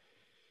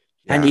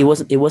 And it Yeah.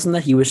 wasn't it wasn't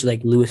that he was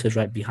like Lewis was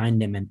right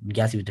behind him and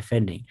Gasly was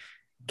defending.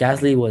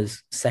 Gasly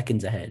was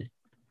seconds ahead,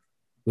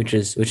 which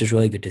is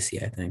really good to see,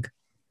 I think.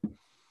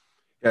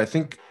 Yeah. I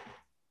think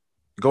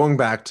going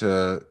back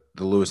to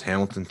the Lewis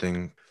Hamilton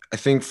thing, I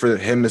think for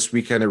him this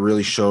weekend, it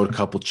really showed a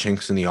couple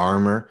chinks in the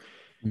armor.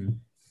 Mm.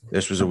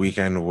 This was a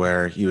weekend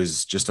where he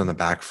was just on the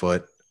back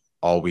foot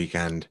all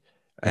weekend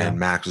Yeah. and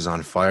Max was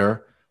on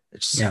fire.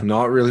 It's Yeah.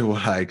 not really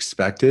what I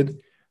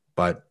expected,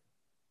 but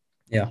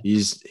Yeah.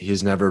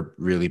 he's never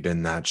really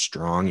been that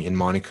strong in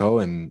Monaco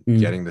and Mm.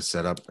 getting the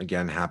setup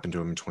again happened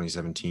to him in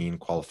 2017,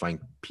 qualifying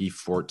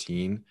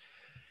P14.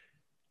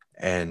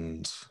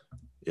 And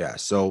yeah,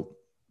 so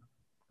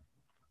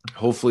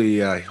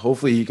hopefully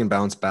he can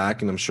bounce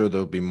back, and I'm sure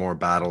there'll be more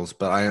battles.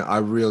 But I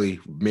really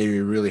made me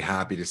really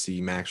happy to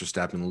see Max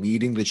Verstappen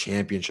leading the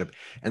championship,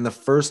 and the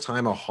first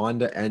time a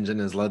Honda engine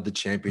has led the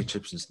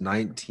championship since Yes,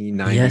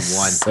 1991.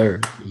 sir.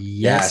 Yes,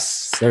 Yes,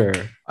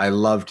 sir. I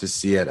love to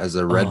see it as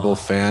a Red Bull Oh,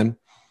 fan.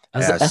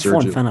 as an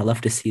F1 Sergio, fan, I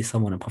love to see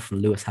someone apart from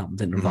Lewis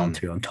Hamilton and mhm.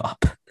 Valtteri on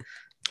top.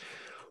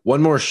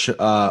 One more.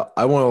 I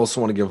also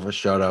want to give a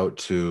shout out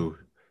to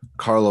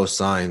Carlos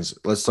Sainz.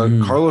 Let's talk.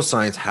 Mm. Carlos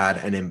Sainz had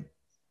an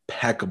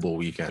impeccable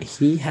weekend.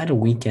 He had a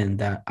weekend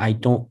that I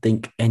don't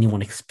think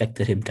anyone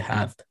expected him to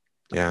have.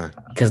 Yeah,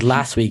 Because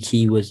last week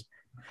he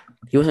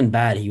wasn't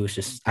bad. He was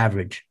just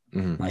average.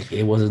 mhm. Like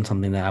it wasn't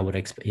something that I would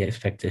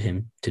expected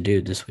him to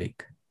do this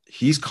week.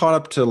 He's caught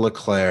up to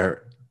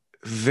Leclerc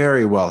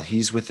very well.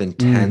 He's within Mm,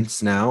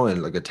 tenths now,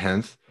 and like a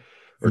tenth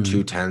or mm.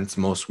 2/10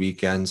 most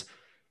weekends.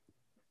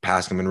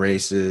 Passing him in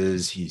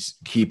races, he's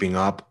keeping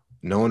up.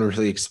 No one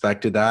really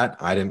expected that.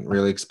 I didn't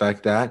really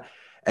expect that.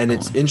 And Oh.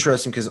 it's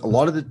interesting because a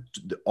lot of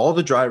all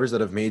the drivers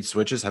that have made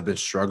switches have been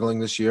struggling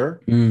this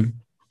year. Mm.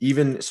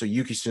 Even so,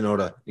 Yuki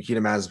Tsunoda,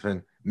 Nikita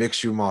Mazepin, Mick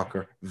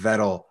Schumacher,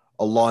 Vettel,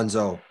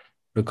 Alonso,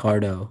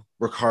 Ricardo,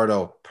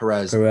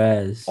 Perez.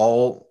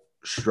 all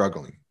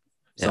struggling.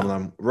 Some Yeah. of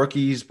them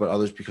rookies, but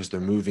others because they're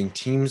moving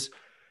teams.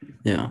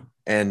 Yeah.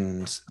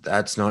 And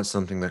that's not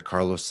something that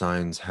Carlos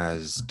Sainz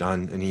has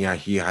done. And yeah,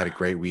 he had a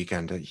great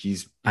weekend.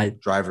 He's I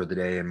driver of the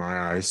day in my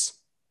eyes.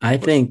 I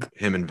think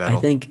Him and I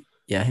Vettel. think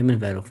yeah, him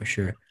and Vettel for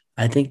sure.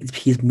 I think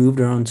he's moved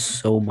around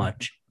so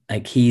much.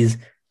 Like he's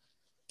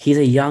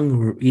a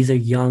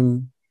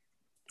young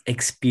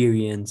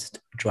experienced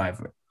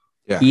driver.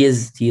 Yeah. He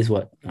is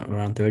what,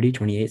 around 30,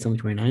 28, something,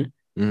 29.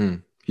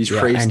 He's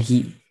Yeah, and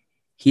raced.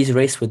 he's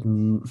raced with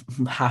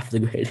half the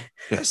grid.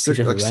 Yeah, He's just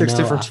with six Renault,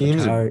 different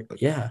teams. AlphaTauri,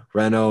 yeah,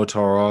 Renault,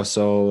 Toro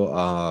Rosso,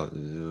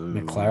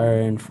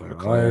 McLaren, McLaren,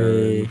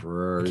 Ferrari. I can't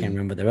Ferrari.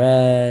 remember the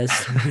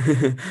rest,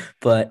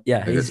 but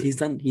yeah, I guess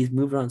he's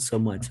moved around so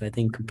much. So I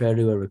think compared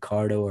to a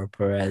Ricardo or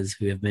Perez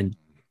who have been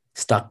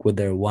stuck with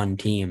their one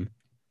team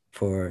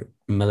for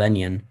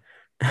millennium,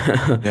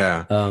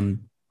 yeah.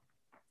 um,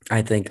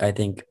 I think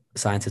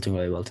Science is doing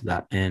really well to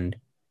that, and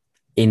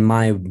in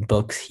my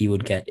books, he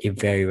would get a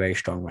very, very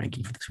strong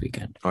ranking for this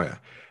weekend. Oh yeah.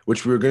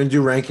 Which we were going to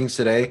do rankings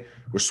today.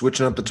 We're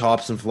switching up the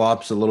tops and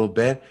flops a little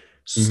bit.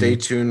 Stay Mm-hmm.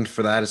 tuned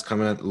for that. It's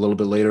coming a little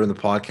bit later in the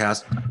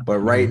podcast. But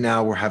right Mm-hmm.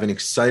 now, we're having an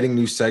exciting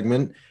new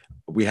segment.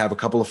 We have a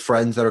couple of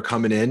friends that are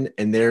coming in,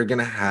 and they're going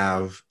to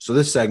have. So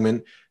this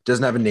segment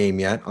doesn't have a name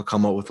yet. I'll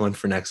come up with one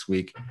for next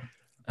week.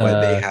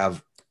 But they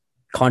have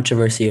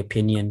Controversy,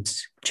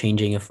 opinions,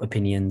 changing of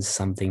opinions,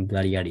 something,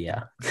 bloody yada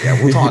yada.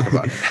 Yeah, we'll talk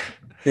about it.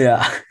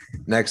 Yeah.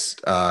 Next,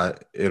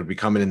 it'll be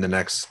coming in the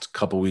next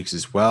couple weeks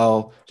as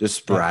well, just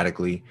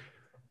sporadically.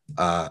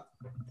 A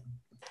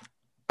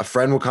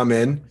friend will come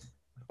in,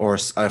 or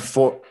a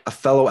fellow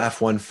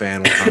F1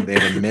 fan will come. They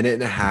have a minute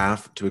and a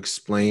half to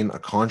explain a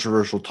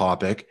controversial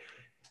topic,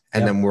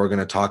 and then we're going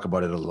to talk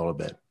about it a little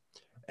bit.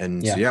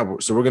 And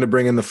so we're going to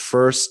bring in the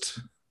first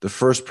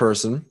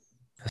person.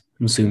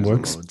 Zoom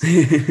works.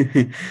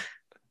 Hey,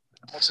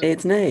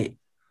 it's Nate.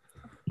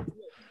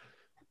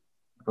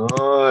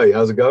 Hi,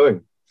 how's it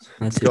going?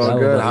 That's going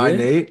good. Hi,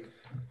 Nate.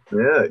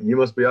 Yeah, you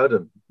must be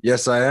Adam.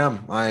 Yes, I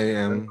am. I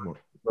am.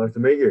 Nice to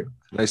meet you.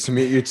 Nice to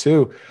meet you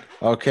too.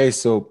 Okay,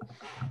 so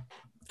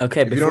if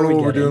you don't know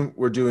what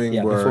we're doing.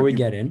 Before we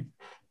get in,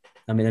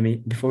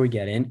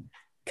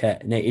 okay,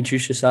 Nate,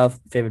 introduce yourself.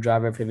 Favorite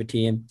driver, favorite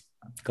team.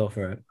 Go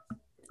for it.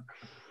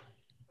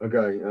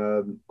 Okay,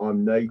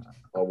 I'm Nate.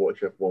 I watch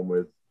F1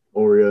 with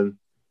Orion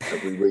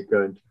every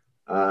weekend,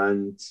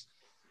 and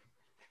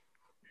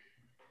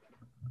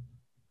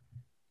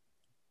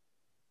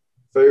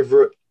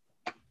favorite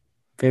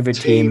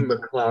team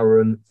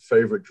McLaren,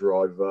 favorite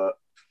driver.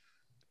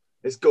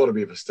 It's got to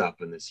be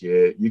Verstappen this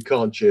year. You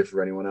can't cheer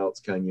for anyone else,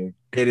 can you?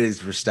 It is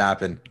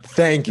Verstappen.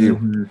 Thank you.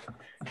 Mm-hmm.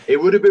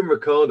 It would have been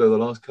Ricciardo the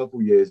last couple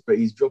of years, but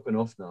he's dropping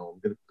off now.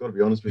 Got to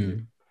be honest with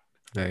you.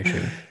 Very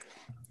true.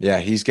 Yeah,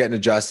 he's getting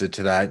adjusted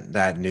to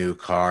that new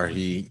car.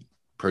 He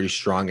pretty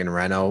strong in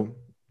Renault.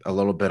 A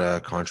little bit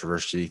of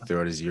controversy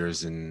throughout his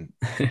years in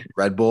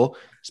Red Bull,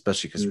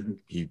 especially because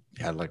he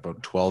had like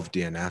about 12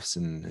 DNFs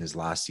in his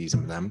last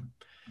season with them.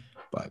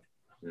 But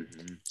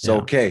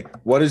okay,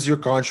 what is your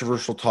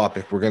controversial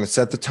topic? We're going to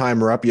set the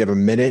timer up. You have a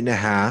minute and a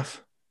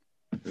half.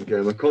 Okay,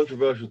 my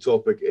controversial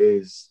topic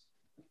is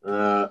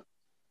I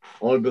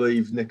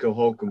believe Nico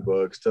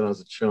Hulkenberg still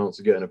has a chance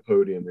of getting a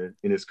podium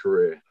in his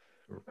career.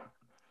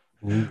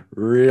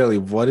 Really?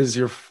 What is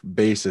your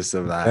basis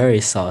of that? Very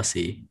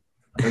saucy.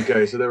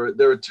 Okay, so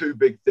there are two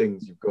big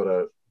things you've got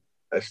to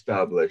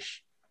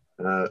establish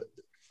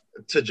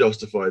to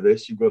justify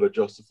this. You've got to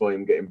justify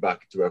him getting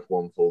back to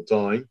F1 full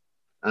time,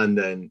 and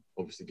then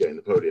obviously getting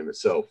the podium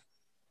itself.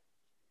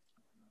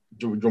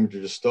 Do you want me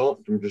to just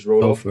start? Do you want me to just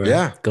roll off?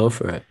 Yeah, go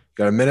for it.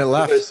 Got a minute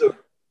left. Okay,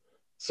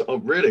 so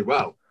really,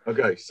 wow.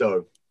 Okay,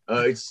 so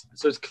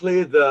it's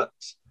clear that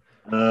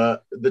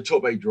the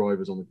top 8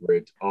 drivers on the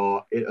grid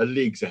are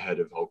leagues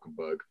ahead of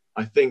Hulkenberg.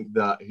 I think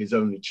that his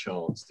only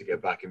chance to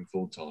get back in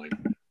full time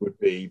would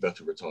be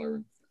Vettel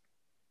retiring.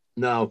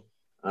 Now,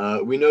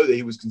 we know that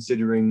he was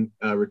considering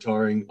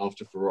retiring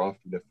after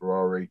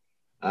Ferrari,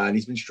 and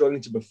he's been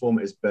struggling to perform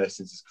at his best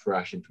since his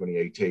crash in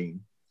 2018.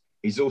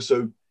 He's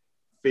also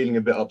feeling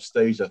a bit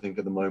upstaged, I think,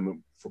 at the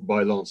moment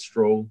by Lance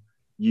Stroll.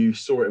 You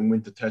saw it in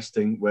winter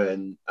testing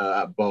when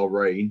at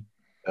Bahrain,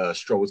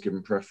 Stroll was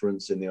given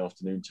preference in the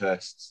afternoon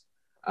tests,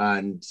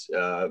 and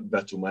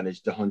Vettel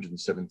managed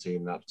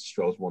 117 laps to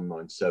Stroll's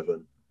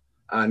 197.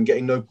 And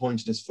getting no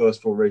points in his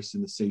first 4 races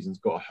in the season's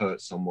got to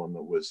hurt someone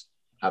that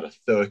had a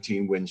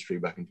 13 win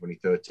streak back in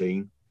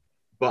 2013.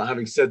 But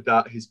having said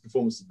that, his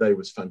performance today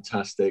was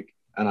fantastic,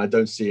 and I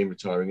don't see him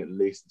retiring at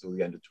least until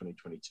the end of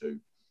 2022.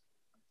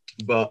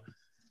 But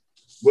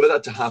were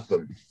that to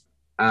happen,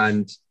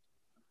 and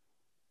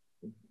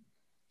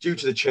due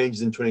to the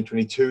changes in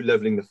 2022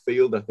 leveling the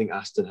field, I think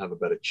Aston have a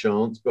better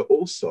chance. But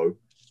also,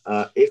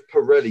 if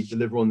Pirelli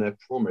deliver on their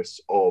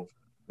promise of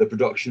the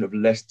production of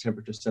less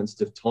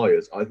temperature-sensitive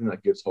tyres, I think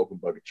that gives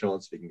Hulkenberg a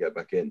chance if he can get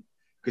back in,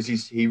 because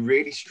he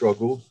really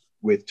struggled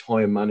with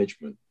tyre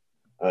management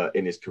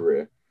in his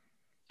career.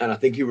 And I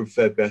think he would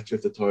fare better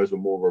if the tyres were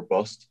more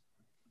robust.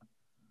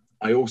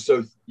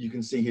 You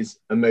can see his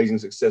amazing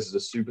success as a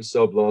super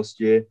sub last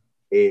year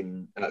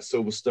at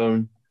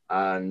Silverstone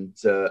and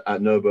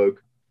at Nürburgring,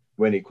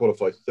 when he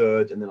qualified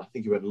third. And then I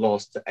think he went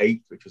last to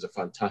 8th, which was a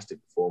fantastic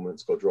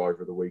performance, got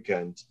driver of the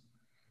weekend.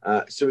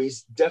 So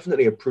he's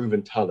definitely a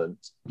proven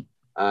talent.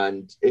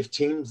 And if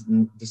teams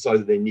decide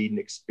that they need an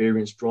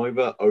experienced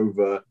driver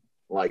over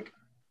like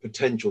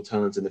potential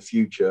talent in the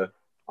future,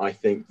 I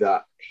think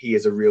that he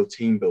is a real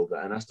team builder.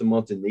 And Aston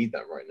Martin need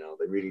that right now.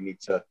 They really need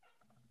to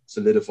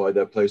solidify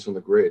their place on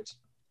the grid.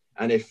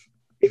 And if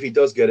he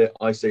does get it,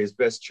 I say his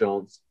best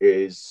chance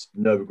is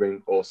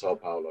Nürburgring or Sao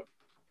Paulo.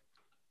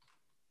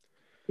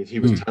 He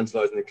was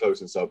tantalizingly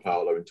close in Sao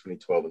Paulo in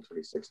 2012 and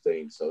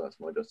 2016. So that's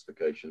my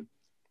justification.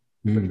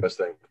 What do you guys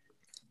think?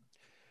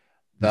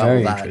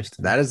 Very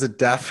interesting. That is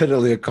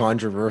definitely a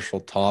controversial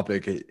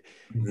topic. It's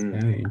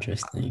very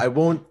interesting. I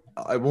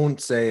won't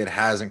say it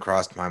hasn't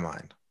crossed my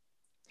mind,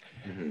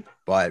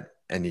 but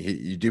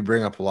you do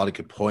bring up a lot of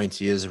good points.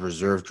 He is a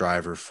reserve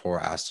driver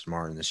for Aston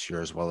Martin this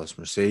year as well as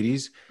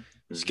Mercedes.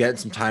 He's getting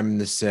some time in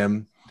the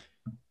sim,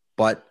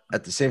 but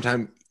at the same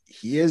time,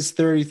 he is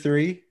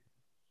 33.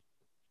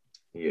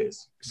 He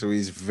is. So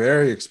he's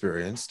very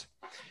experienced.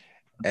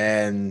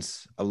 And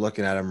I'm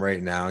looking at him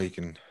right now. I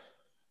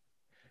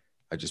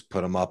just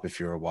put him up. If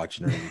you were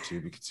watching on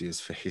YouTube, you could see his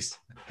face.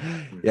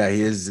 Yeah,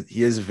 he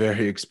is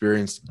very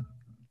experienced.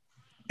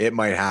 It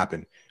might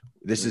happen.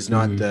 This is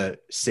not the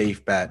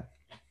safe bet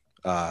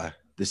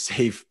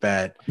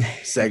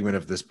segment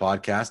of this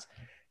podcast.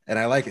 And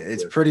I like it.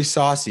 It's pretty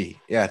saucy.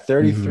 Yeah,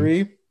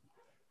 33.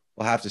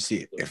 We'll have to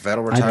see if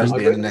Vettel retires at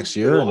the end of next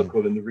year. An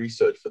article in the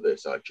research for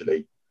this,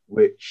 actually,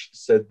 which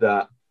said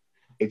that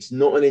it's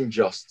not an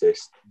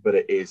injustice, but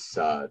it is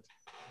sad.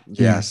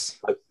 Yes.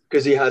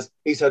 Because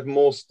he's had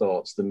more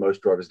starts than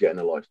most drivers get in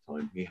a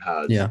lifetime. He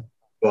has. Yeah.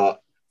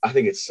 But I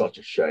think it's such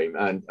a shame.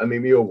 And I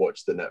mean, we all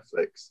watched the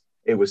Netflix.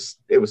 It was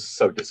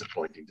so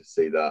disappointing to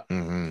see that.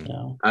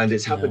 Yeah. And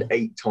it's happened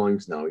 8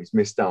 times now. He's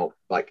missed out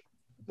like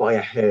by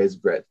a hair's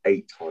breadth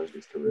 8 times in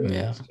his career.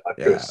 Yeah. I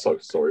feel so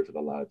sorry for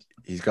the lad.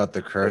 He's got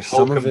the curse.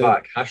 Hulk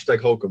back.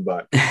 Hashtag Hulk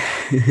back.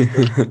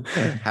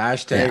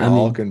 Hashtag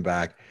Hulk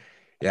back.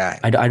 Yeah.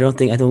 I don't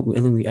think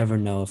we ever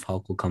know if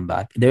Hulk will come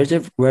back. There's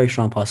a very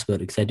strong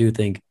possibility, because I do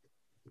think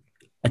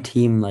a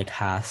team like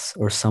Haas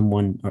or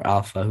someone or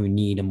Alpha who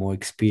need a more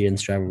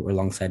experienced driver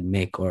alongside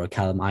Mick or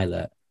Callum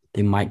Ilott,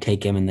 they might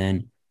take him. And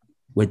then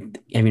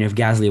if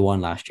Gasly won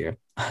last year,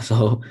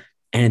 so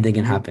anything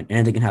can happen.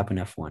 Anything can happen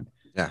F1.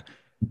 Yeah.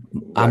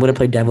 I'm going to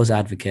play devil's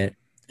advocate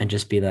and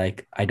just be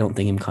like, I don't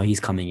think he's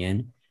coming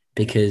in,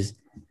 because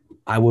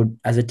I would,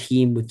 as a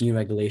team with new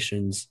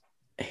regulations,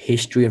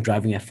 history of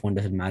driving F1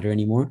 doesn't matter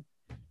anymore.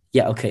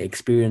 Yeah, okay,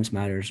 experience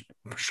matters,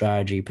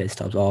 strategy, pit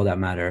stops, all that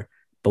matter.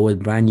 But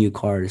with brand new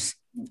cars,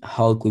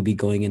 Hulk will be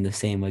going in the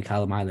same way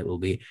Callum Ilott will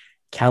be.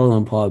 Callum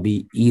will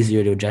probably be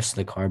easier to adjust to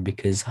the car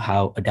because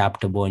how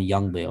adaptable and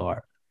young they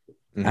are.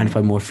 And if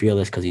I'm more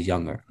fearless because he's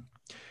younger.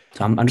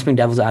 So I'm just being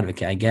devil's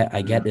advocate. I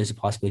get there's a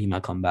possibility he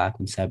might come back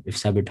if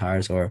Seb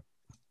retires, or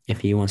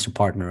if he wants to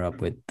partner up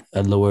with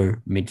a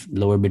lower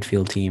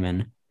midfield team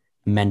and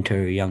mentor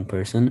a young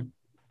person.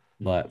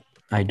 But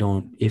I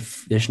don't.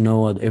 If there's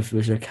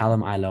a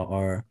Callum Ilott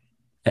or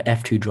an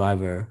F2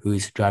 driver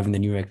who's driving the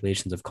new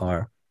regulations of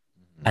car,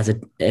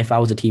 if I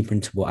was a team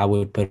principal, I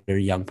would put a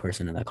young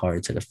person in that car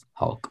instead of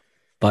Hulk.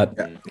 But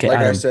like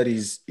I said, he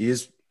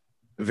is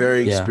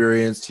very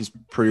experienced. He's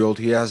pretty old.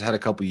 He has had a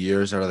couple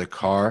years out of the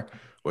car,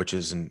 which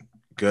isn't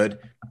good.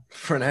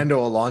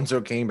 Fernando Alonso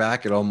came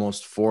back at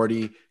almost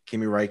 40.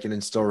 Kimi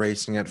Räikkönen still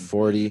racing at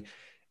 40.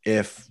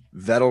 If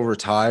Vettel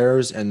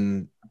retires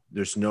and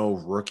there's no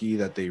rookie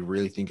that they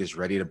really think is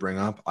ready to bring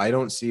up, I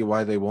don't see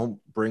why they won't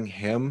bring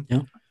him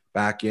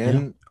back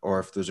in. Yeah. Or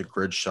if there's a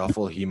grid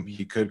shuffle,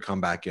 he could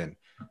come back in.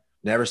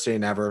 Never say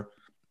never.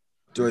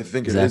 Do I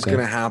think it is going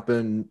to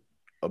happen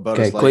about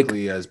as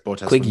likely as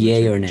Bottas? Quick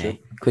yay or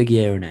nay? Quick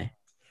yay or nay?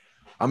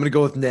 I'm going to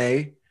go with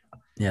nay.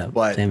 Yeah.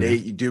 But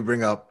Nate, you do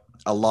bring up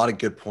a lot of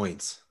good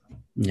points.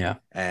 Yeah.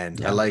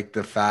 And I like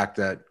the fact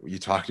that you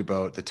talked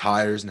about the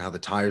tires and how the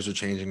tires are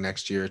changing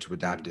next year to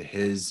adapt to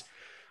his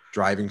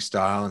driving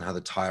style and how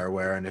the tire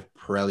wear. And if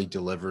Pirelli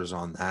delivers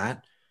on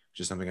that, which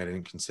is something I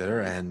didn't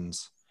consider, and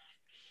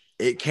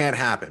it can't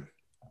happen.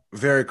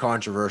 Very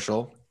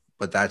controversial,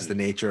 but that's the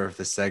nature of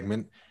this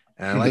segment.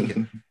 And I like it.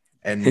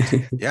 And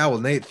yeah, well,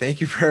 Nate, thank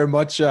you very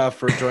much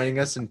for joining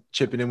us and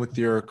chipping in with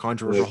your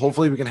controversial.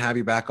 Hopefully we can have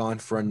you back on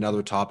for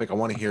another topic. I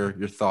want to hear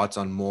your thoughts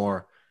on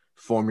more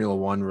Formula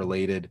One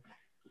related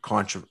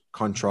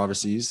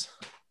controversies.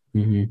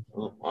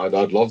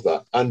 I'd love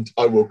that. And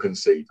I will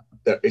concede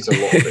that it's a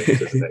lot of it,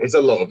 isn't it? It's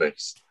a lot of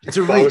it. It's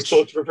a reach. I was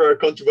taught to prepare a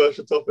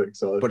controversial topic,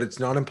 but it's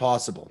not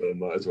impossible.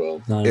 Might as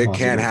well. It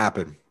can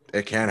happen.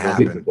 It can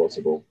happen. It's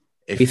possible.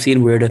 We've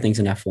seen weirder things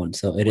in F1,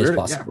 so it is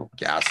possible.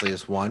 Yeah. Gasly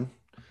has won.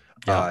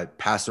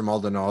 Pastor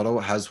Maldonado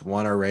has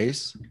won a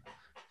race.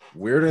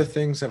 Weirder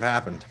things have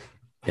happened.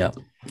 Yeah.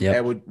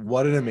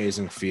 What an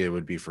amazing feat it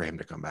would be for him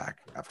to come back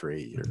after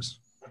 8 years.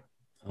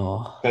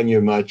 Oh. Can you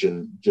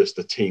imagine just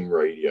the team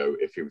radio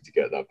if he were to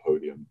get that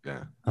podium?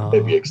 Yeah.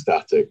 They'd be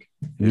ecstatic.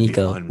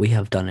 Nico, we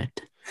have done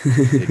it.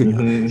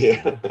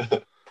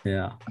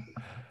 Yeah.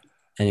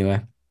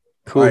 Anyway.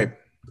 Cool. All right.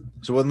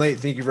 So, Nate,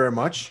 thank you very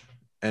much.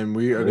 And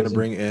we are going to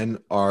bring in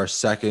our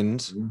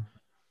second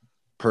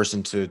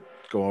person to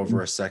go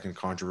over a second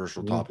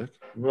controversial topic.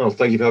 Well,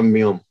 thank you for having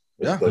me on.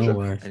 It's a pleasure.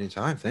 No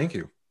Anytime. Thank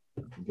you.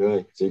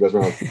 Okay. See you guys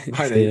around.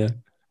 Bye, Nate.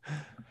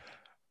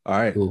 All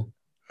right. Cool.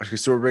 Okay,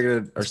 so we're bringing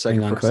in our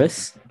second person.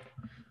 Chris.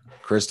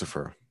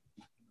 Christopher.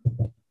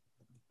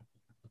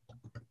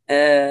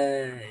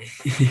 Hey.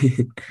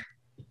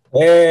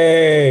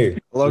 Hey.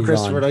 Hello,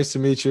 Christopher. Nice to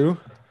meet you.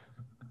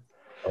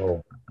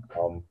 Oh,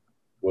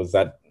 was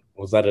that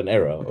an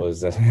error or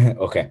is that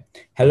okay?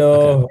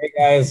 Hello, Hey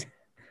guys.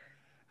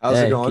 How's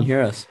it going? Can you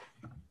hear us?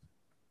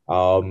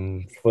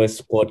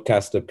 First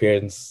podcast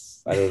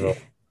appearance. I don't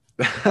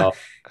know.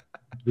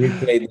 We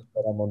played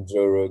when I'm on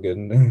Joe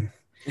Rogan.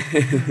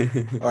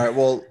 All right.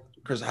 Well,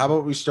 Chris, how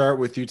about we start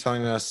with you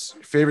telling us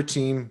favorite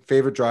team,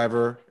 favorite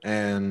driver,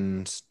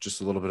 and just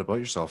a little bit about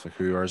yourself, like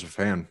who you are as a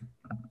fan.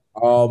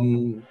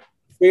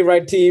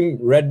 Favorite team,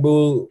 Red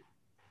Bull.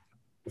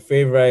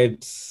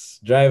 Favorite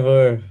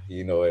driver,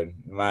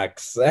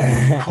 Max.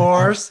 Of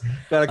course,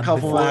 got a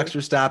couple Max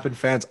Verstappen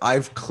fans.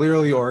 I've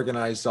clearly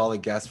organized all the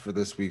guests for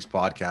this week's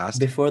podcast.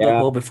 Before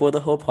the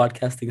whole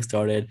podcast thing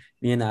started,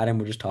 me and Adam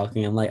were just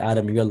talking. I'm like,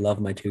 Adam, you're gonna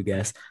love my two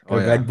guests.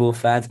 They're Red Bull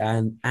fans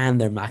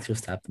and they're Max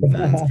Verstappen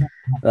fans.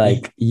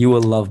 Like, you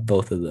will love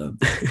both of them.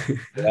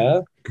 Yeah.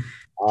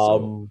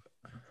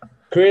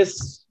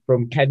 Chris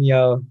from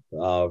Kenya.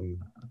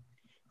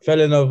 Fell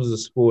in love with the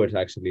sport,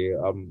 actually.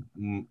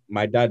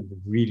 My dad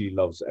really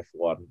loves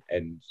F1,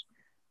 and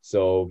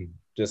so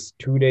just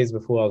 2 days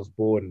before I was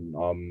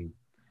born,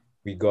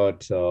 he went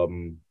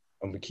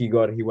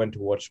to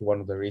watch one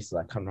of the races.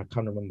 I can't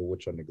remember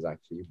which one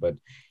exactly, but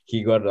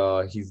he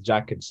got his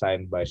jacket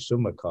signed by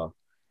Schumacher.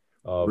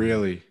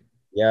 Really?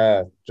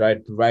 Yeah,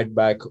 right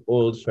back,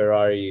 old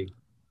Ferrari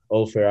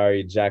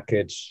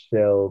jacket,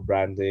 shell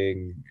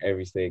branding,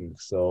 everything.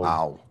 So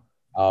wow.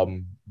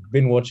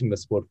 Been watching the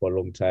sport for a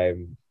long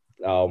time.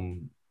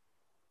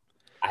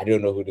 I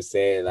don't know who to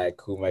say, like,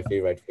 who my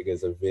favorite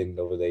figures have been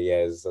over the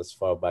years, as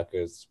far back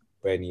as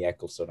Bernie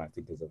Ecclestone. I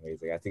think is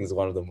amazing. I think he's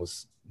one of the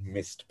most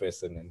missed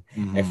person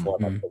in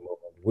F1 at the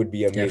moment. Would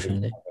be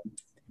amazing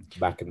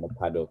back in the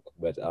paddock.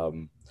 But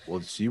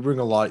well, so you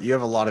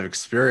have a lot of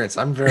experience.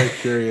 I'm very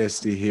curious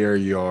to hear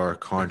your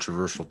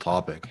controversial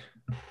topic.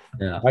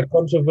 Yeah. My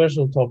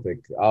controversial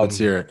topic. Let's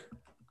hear it.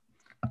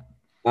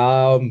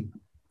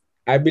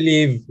 I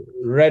believe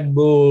Red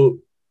Bull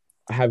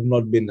have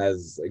not been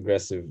as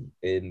aggressive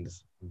in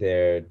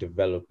their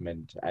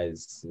development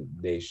as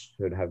they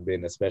should have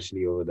been,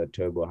 especially over the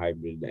turbo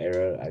hybrid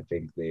era. I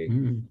think they,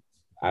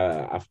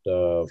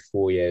 after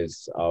 4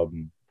 years,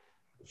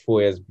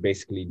 4 years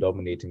basically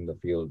dominating the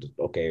field,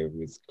 okay,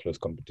 with close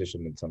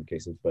competition in some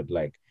cases, but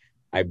like,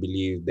 I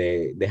believe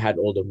they had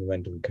all the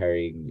momentum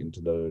carrying into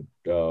the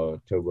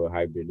turbo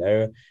hybrid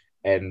era.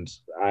 And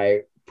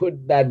I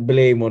put that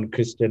blame on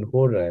Christian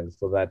Horner, and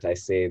for that I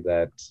say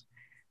that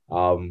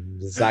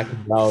Zach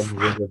Brown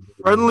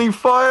friendly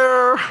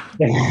fire.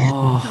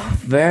 Oh,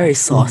 very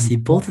saucy.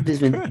 Both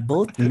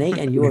Nate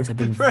and yours have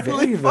been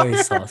very, very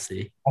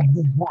saucy.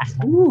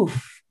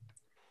 Oof.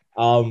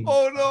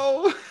 Oh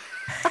no.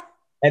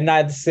 And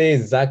I'd say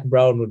Zach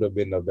Brown would have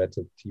been a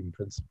better team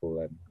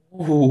principal.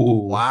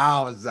 Ooh.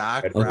 Wow,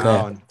 Zach Okay.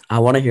 Brown. I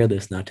want to hear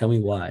this now. Tell me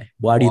why.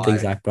 Why do you think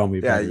Zach Brown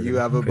would be better? You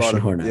have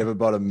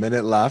about a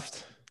minute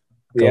left.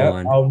 Go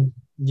on.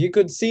 You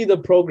could see the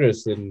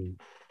progress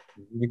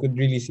you could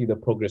really see the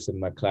progress in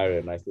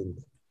McLaren. I think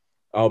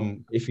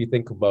if you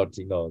think about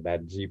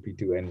that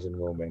GP2 engine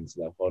moments,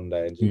 the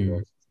Honda engine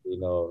moments,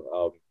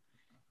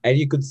 and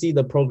you could see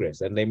the progress,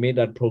 and they made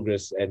that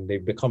progress, and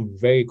they've become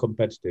very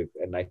competitive.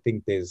 And I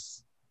think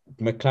there's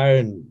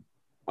McLaren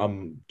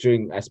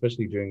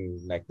especially during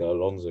like the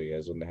Alonso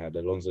years, when they had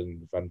Alonso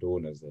and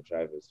Vandoorne as their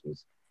drivers,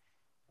 was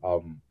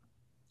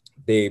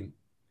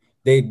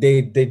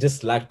they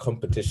just lack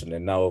competition,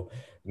 and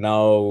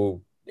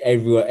now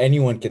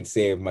anyone can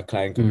say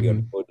McLaren could be on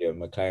the podium.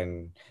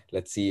 McLaren,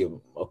 let's see,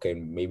 okay,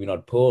 maybe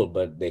not pole,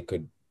 but they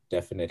could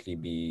definitely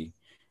be,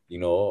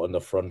 on the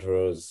front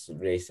rows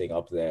racing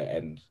up there.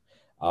 And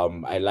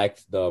I like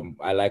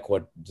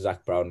what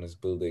Zach Brown is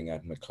building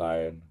at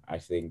McLaren. I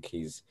think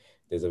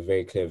there's a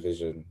very clear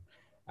vision.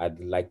 I'd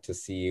like to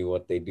see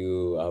what they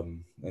do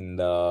in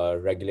the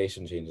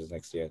regulation changes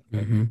next year.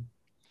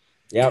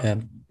 Yeah.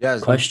 Okay. Yeah.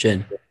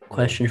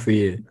 Question for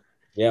you.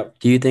 Yeah.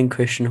 Do you think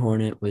Christian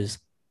Horner was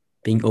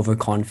being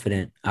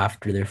overconfident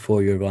after their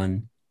 4-year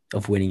run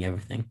of winning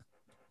everything?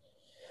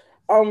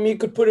 You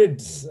could put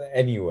it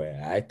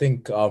anywhere. I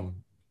think the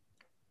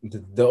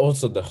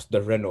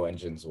Renault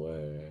engines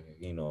were,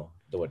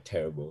 they were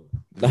terrible.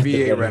 The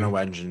V8 Renault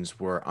engines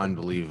were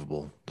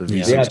unbelievable. The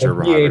V6 Yeah, the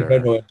turbo V8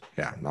 hybrid. Renault.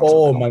 Yeah.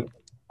 Oh my!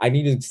 I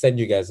need to send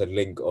you guys a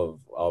link of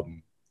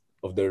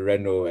the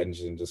Renault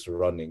engine just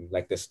running,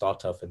 like the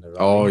startup and the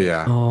running. Oh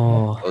yeah.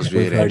 Oh, Those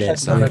V8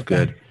 engines sounded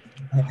good.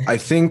 I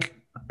think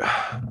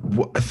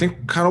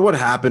kind of what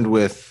happened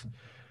with.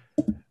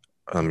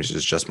 Let me just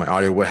adjust my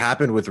audio. What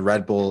happened with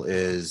Red Bull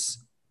is,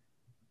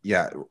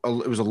 yeah,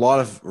 it was a lot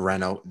of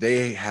Renault.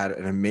 They had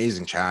an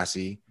amazing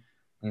chassis.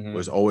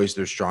 Was always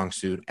their strong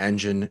suit.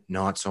 Engine,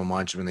 not so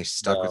much. When they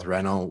stuck with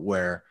Renault,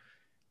 where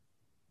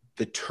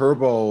the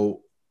turbo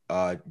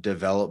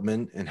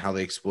development and how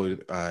they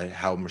exploited,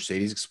 how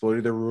Mercedes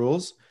exploited their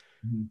rules,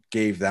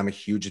 gave them a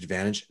huge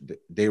advantage.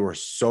 They were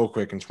so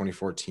quick in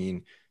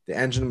 2014. The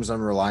engine was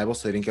unreliable,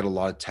 so they didn't get a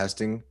lot of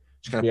testing.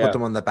 Just kind of put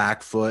them on the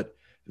back foot.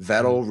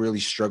 Vettel really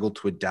struggled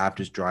to adapt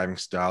his driving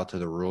style to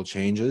the rule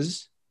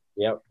changes.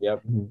 Yep.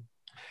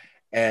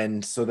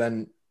 And so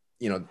then,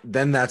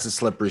 then that's a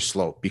slippery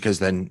slope, because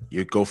then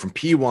you go from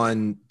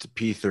P1 to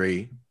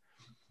P3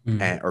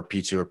 or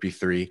P2 or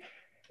P3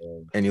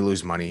 and you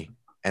lose money,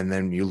 and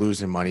then you lose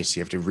the money. So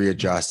you have to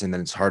readjust, and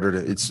then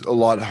it's a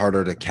lot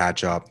harder to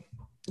catch up,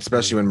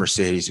 especially when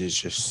Mercedes is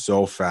just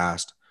so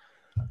fast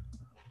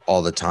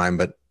all the time.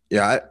 But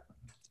yeah,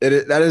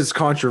 that is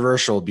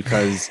controversial,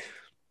 because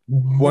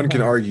one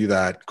can argue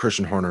that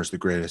Christian Horner is the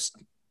greatest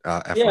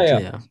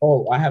F1 team.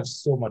 Oh, I have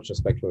so much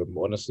respect for him.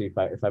 Honestly,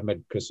 if I met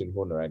Christian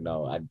Horner right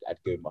now, I'd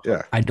give him a hug.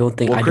 Yeah. I don't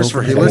think. Well,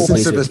 Christopher, he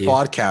listens to this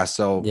podcast,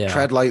 so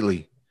tread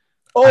lightly.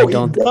 Oh, he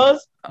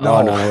does?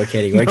 No, we're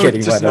kidding. We're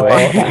kidding, by the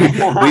way.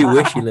 We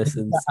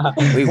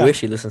wish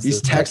he listens.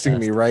 He's texting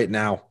me right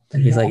now.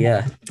 He's like,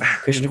 yeah,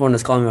 Christian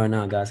Horner's calling me right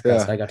now, guys.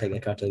 I gotta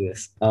take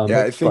this.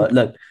 I think. But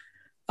look,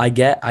 I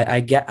get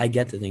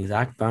the thing.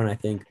 Zach Brown, I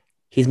think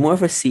he's more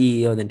of a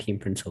CEO than team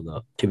principal,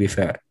 though. To be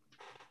fair.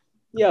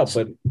 Yeah,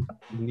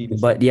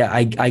 but yeah,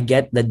 I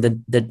get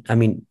that. I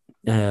mean,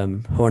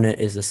 Horner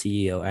is the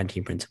CEO and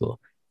team principal,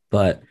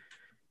 but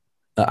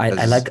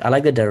I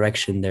like the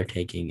direction they're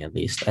taking. At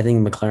least I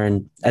think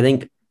McLaren. I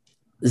think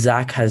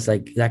Zach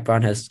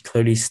Brown has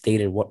clearly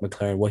stated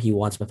what he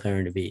wants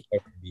McLaren to be.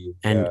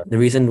 And the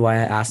reason why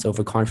I asked the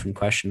overconfident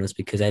question was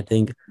because I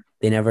think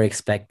they never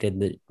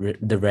expected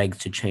the regs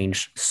to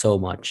change so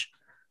much.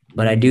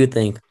 But I do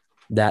think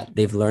that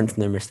they've learned from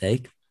their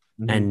mistake,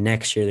 and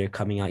next year they're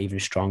coming out even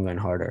stronger and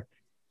harder.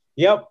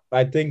 Yep,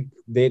 I think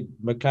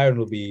McLaren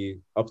will be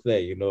up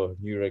there.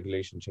 New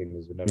regulation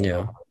changes will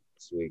never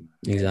swing.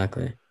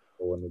 Exactly.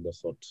 One of the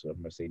thoughts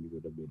Mercedes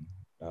would have been.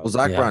 Well,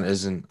 Zach Brown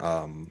isn't.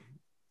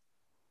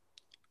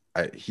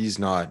 He's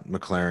not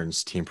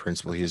McLaren's team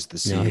principal. He's the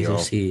CEO. No,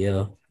 he's the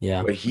CEO.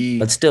 Yeah,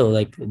 but still,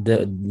 like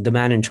the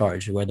man in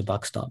charge, where the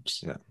buck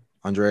stops. Yeah,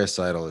 Andreas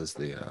Seidel is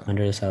the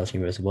Andreas Seidel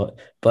team principal.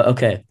 But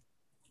okay,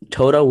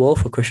 Toto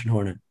Wolff or Christian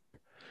Horner?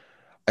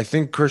 I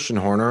think Christian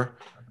Horner.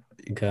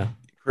 Okay.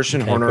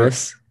 Christian Horner.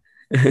 Chris?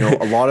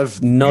 A lot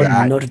of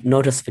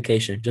no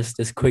justification. Just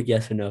this quick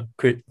yes or no.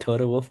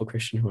 Toto Wolff or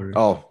Christian Horner?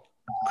 Oh,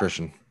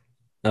 Christian.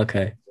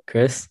 Okay.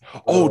 Chris?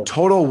 Oh,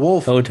 Toto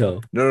Wolff.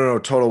 Toto. No.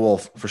 Toto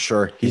Wolff for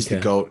sure. He's the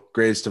GOAT.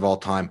 Greatest of all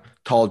time.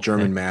 Tall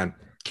German man.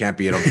 Can't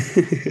beat him.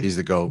 He's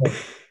the GOAT.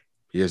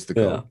 He is the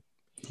GOAT.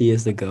 Yeah. He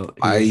is the GOAT.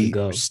 I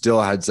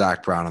still had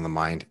Zach Brown on the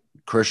mind.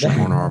 Christian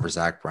Horner over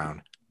Zach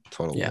Brown.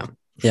 Total. Yeah.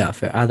 Yeah,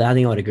 fair. I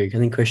think I would agree. I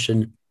think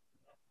Christian,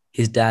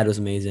 his dad was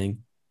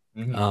amazing.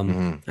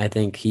 I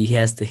think he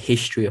has the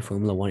history of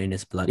Formula One in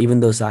his blood,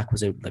 even though Zach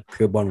was a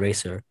pure born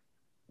racer.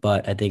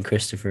 But I think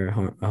Christopher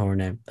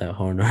Horner,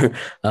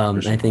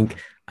 I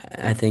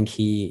think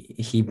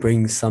he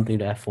brings something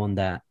to F1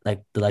 that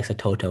the likes of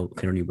Toto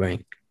can only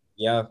bring.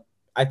 Yeah,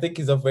 I think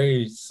he's a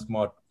very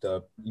smart,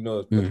 the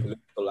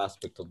political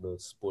aspect of the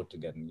sport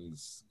again. He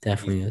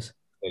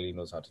really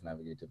knows how to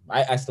navigate it.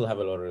 I still have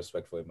a lot of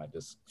respect for him. I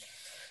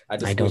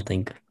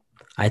think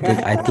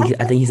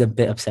he's a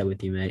bit upset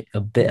with you, mate. A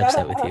bit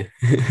upset with you.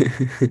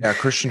 Yeah,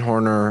 Christian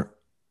Horner.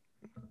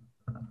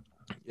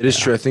 It is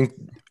true. I think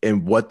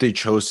in what they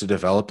chose to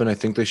develop, and I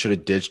think they should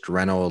have ditched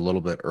Renault a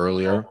little bit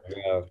earlier,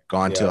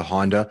 gone to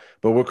Honda.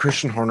 But what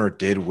Christian Horner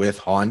did with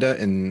Honda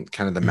and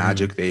kind of the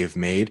magic they've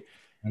made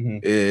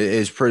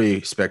is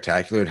pretty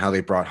spectacular. And how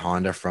they brought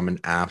Honda from an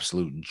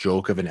absolute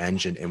joke of an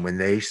engine, and when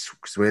they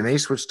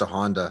switched to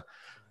Honda,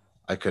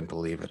 I couldn't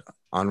believe it.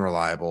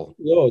 unreliable.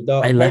 Yo, the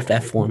I left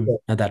F1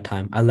 at that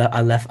time. I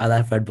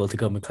left Red Bull to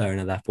go McLaren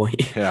at that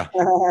point. Yeah.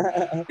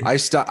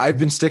 I've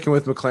been sticking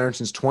with McLaren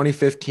since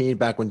 2015,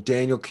 back when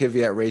Daniel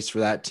Kvyat raced for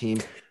that team,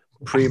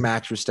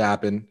 pre-Max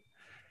Verstappen.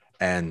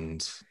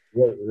 And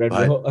Red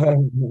but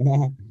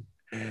Bull.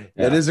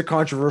 that is a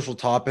controversial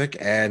topic,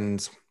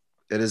 and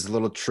it is a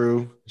little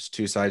true. There's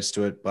two sides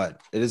to it, but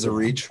it is a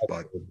reach.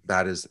 But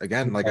that is,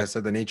 again, like I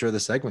said, the nature of the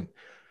segment.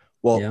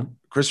 Well, Yeah.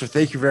 Christopher,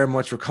 thank you very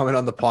much for coming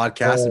on the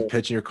podcast and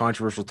pitching your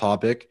controversial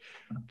topic.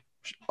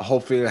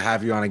 Hopefully to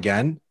have you on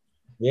again.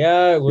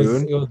 Yeah, it was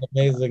Soon.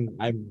 amazing.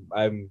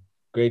 I'm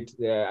great.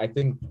 I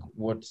think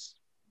what's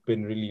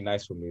been really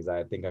nice for me is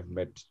I think I've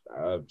met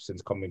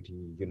since coming to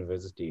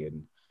university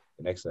in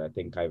Exeter. I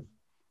think I've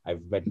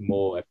met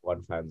more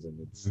F1 fans, and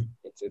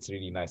it's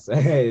really nice.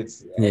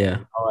 It's Yeah.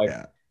 now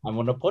Yeah. I'm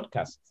on a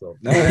podcast, so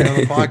Now you're on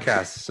the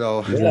podcast. So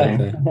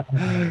Exactly.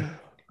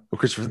 Well,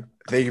 Christopher,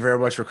 thank you very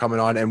much for coming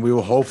on, and we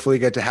will hopefully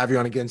get to have you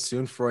on again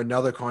soon for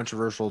another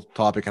controversial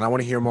topic. And I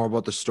want to hear more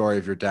about the story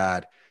of your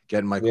dad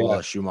getting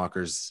Michael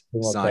Schumacher's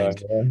signed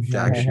to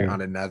actually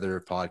on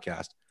another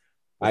podcast.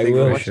 Well, I thank you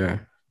very will. much. For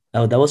sure.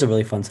 Oh, that was a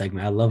really fun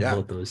segment. I love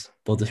Yeah.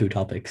 both the two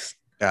topics.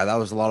 Yeah, that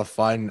was a lot of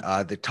fun.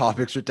 The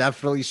topics are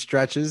definitely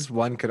stretches.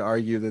 One could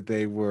argue that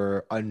they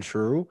were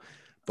untrue,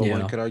 but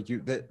one could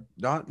argue that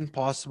not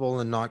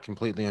impossible and not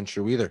completely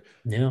untrue either.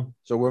 Yeah.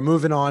 So we're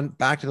moving on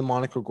back to the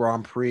Monaco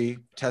Grand Prix.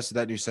 Tested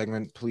that new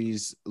segment.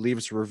 Please leave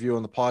us a review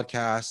on the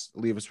podcast.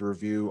 Leave us a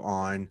review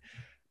on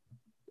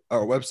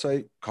our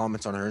website.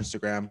 Comments on our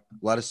Instagram.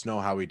 Let us know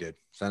how we did.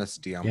 Send us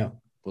a DM. Yeah.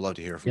 We'd love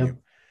to hear from you.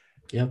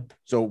 Yep.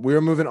 So we're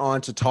moving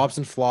on to tops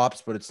and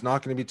flops, but it's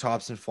not going to be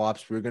tops and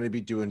flops. We're going to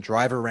be doing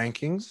driver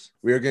rankings.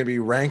 We are going to be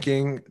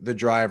ranking the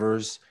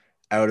drivers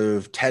out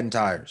of 10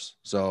 tires.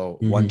 So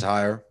one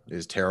tire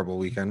is terrible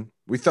weekend.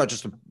 We thought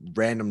just a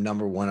random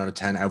number 1 out of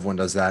 10. Everyone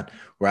does that.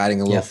 We're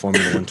adding a little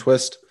Formula One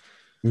twist.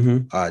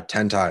 10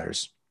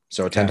 tires.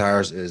 So 10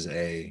 tires is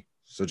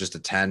just a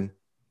 10.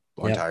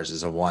 One tires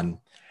is a 1.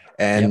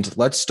 And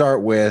let's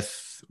start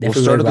with, we'll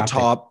start at the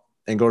top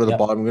and go to the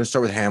bottom. We're going to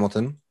start with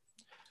Hamilton.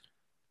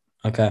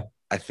 Okay.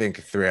 I think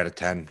 3 out of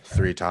 10,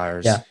 3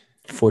 tires. Yeah.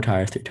 4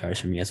 tires, 3 tires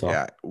for me as well.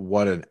 Yeah.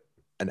 What an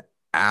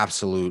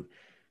absolute,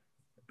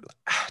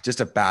 just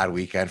a bad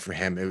weekend for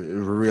him. It was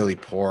really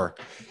poor.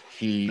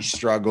 He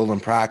struggled in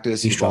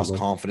practice. He lost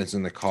confidence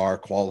in the car,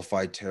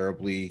 qualified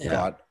terribly,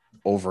 got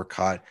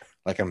overcut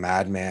like a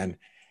madman.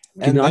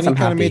 And then he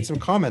kind of made some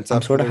comments.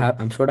 I'm sort of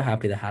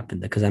happy that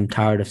happened because I'm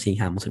tired of seeing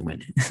Hamilton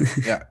win.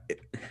 Yeah.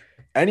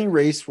 Any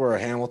race where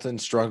Hamilton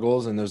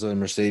struggles and there's a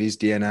Mercedes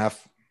DNF,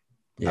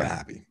 I'm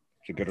happy.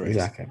 It's a good race.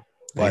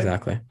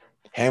 Exactly.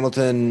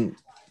 Hamilton,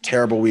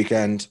 terrible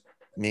weekend.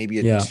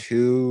 Maybe a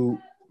 2,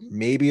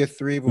 maybe a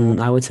 3. But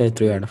I would say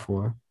 3 out of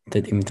 4.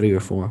 Even 3 or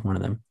 4, one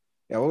of them.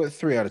 Yeah, we'll get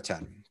 3 out of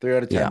 10. 3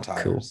 out of 10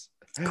 tires.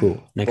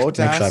 Cool. Next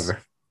driver.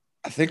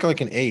 I think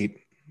like an 8.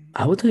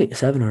 I would say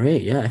 7 or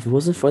 8. Yeah, if it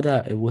wasn't for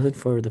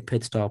the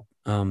pit stop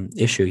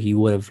issue, he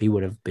would have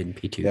been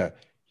P2. Yeah,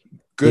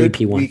 good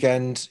P1.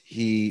 weekend.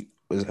 He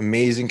was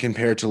amazing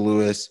compared to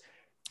Lewis,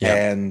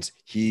 and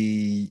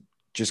he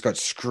just got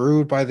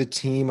screwed by the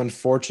team,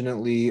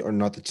 unfortunately, or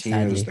not the team.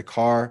 Sadly. It was the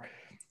car.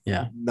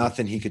 Yeah,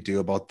 nothing he could do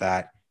about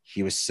that.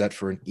 He was set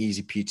for an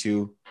easy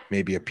P2,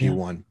 maybe a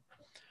P1.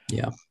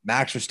 Yeah.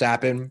 Max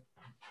Verstappen,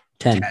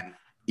 10.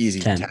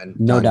 Easy 10.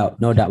 No doubt.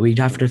 We'd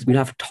have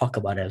to talk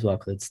about it as well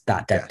because it's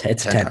that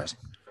it's 10.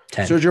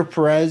 10. Sergio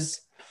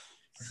Perez,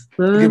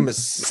 give him a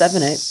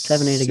 7, 8.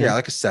 7, 8 again. Yeah,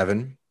 like a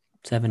 7.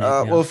 7, 8.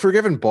 Well, if we're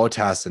giving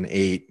Bottas an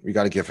 8, we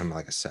got to give him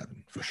like a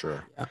 7 for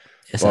sure. Yeah.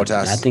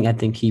 Bottas. I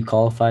think he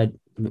qualified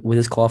with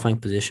his qualifying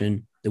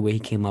position. The way he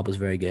came up was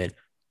very good.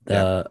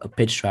 The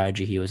pitch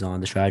strategy he was on,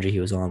 the strategy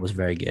he was on was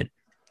very good.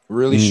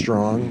 Really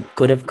strong.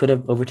 Could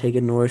have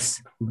overtaken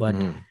Norris, but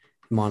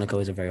Monaco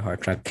is a very hard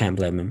track. Can't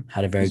blame him.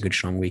 Had a very good,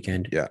 strong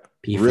weekend. Yeah.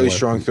 P4. Really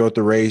strong throughout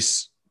the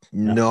race.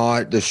 Yeah.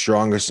 Not the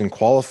strongest in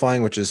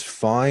qualifying, which is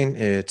fine.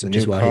 It's a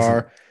new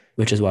car.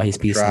 Which is why he's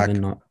P7,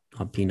 not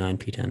P9,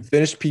 P10.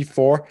 Finished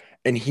P4,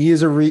 and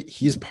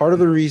he's part of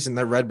the reason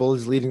that Red Bull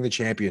is leading the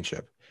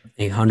championship.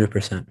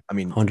 100%. I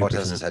mean, 100%.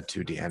 Bottas has had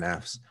 2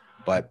 DNFs,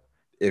 but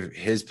if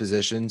his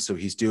position, so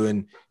he's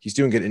doing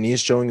good, and he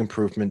is showing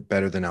improvement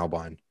better than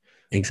Albon.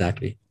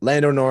 Exactly.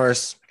 Lando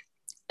Norris,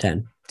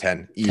 10.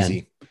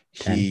 Easy.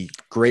 10.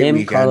 Great Him,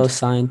 weekend. Carlos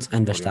Sainz,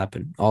 and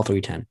Verstappen, all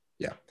 3 10.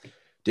 Yeah.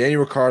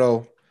 Daniel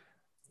Ricciardo,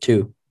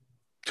 2.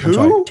 2? I'm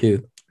sorry,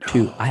 2.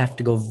 2. I have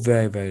to go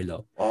very, very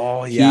low.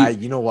 Oh yeah,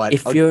 you know what?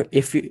 If you're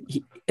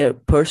a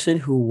person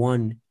who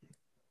won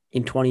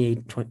in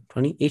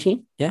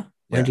 2018, yeah,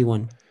 when did he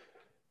win?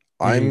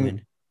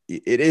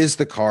 It is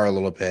the car a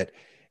little bit.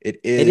 It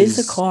is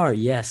the car,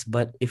 yes,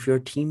 but if your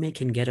teammate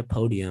can get a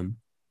podium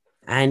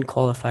and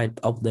qualified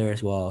up there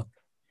as well,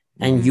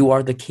 and you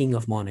are the king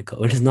of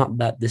Monaco, it is not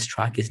that this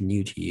track is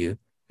new to you.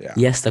 Yeah.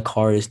 Yes, the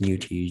car is new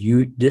to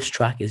you. This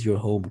track is your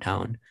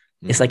hometown.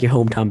 It's like your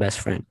hometown best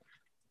friend,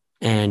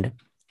 and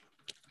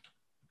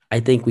I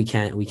think we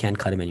can't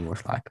cut him any more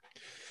slack.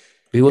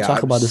 We will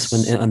talk about this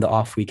on the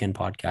off weekend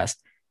podcast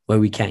where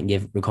we can't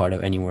give Ricardo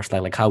any more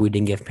slack, like how we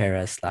didn't give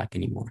Perez slack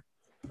anymore.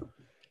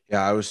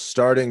 Yeah, I was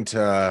starting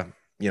to,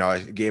 I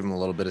gave him a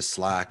little bit of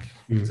slack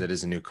because it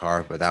is a new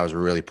car, but that was a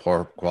really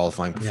poor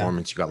qualifying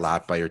performance. You got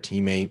lapped by your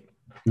teammate.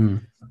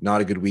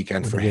 Not a good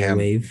weekend for him.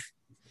 Wave.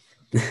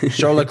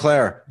 Charles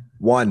Leclerc,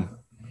 1.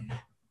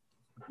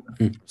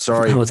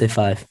 Sorry. I would say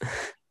 5.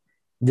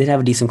 Did have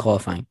a decent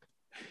qualifying.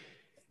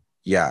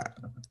 Yeah,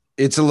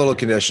 it's a little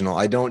conditional.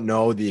 I don't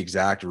know the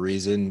exact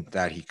reason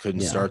that he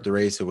couldn't start the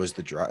race. It was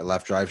the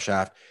left drive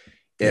shaft.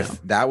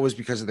 If that was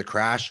because of the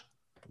crash,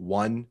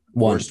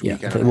 worst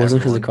weekend. If it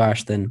wasn't because of the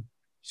crash, then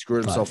he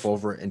screwed himself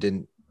over and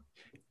didn't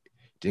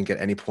get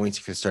any points.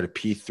 He could have started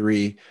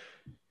P3.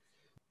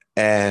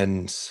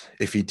 And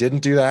if he didn't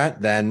do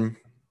that, then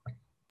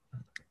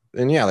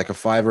like a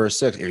 5 or a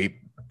 6. If he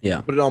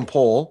put it on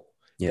pole,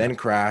 then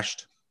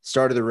crashed,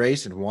 started the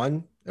race and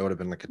won, it would have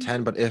been like a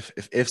 10. But if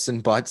ifs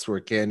and buts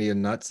were candy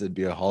and nuts, it'd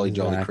be a holly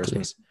jolly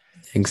Christmas.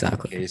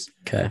 Exactly.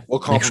 Okay. We'll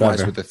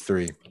compromise with a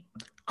 3.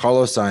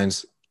 Carlos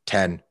Sainz,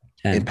 10.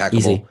 Impeccable.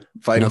 Easy.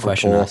 Fighting no for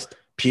question pole. asked.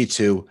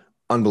 P2.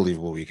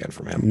 Unbelievable weekend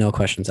from him. No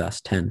questions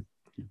asked. 10.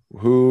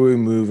 Who are we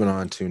moving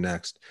on to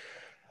next?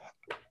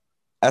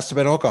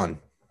 Esteban Ocon.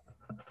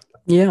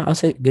 Yeah, I'll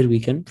say good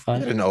weekend. 5.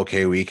 He had an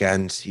okay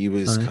weekend. He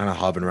was kind of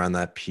hovering around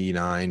that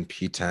P9,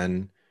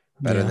 P10,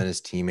 better than his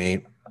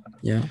teammate.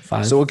 Yeah,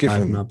 5. So we'll give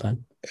him not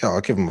bad. Yeah,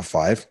 I'll give him a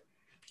 5.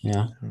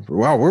 Yeah.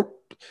 Wow,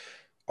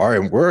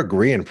 we're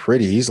agreeing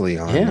pretty easily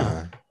on.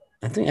 Yeah.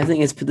 I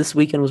think it's this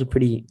weekend was a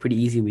pretty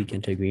easy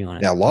weekend to agree on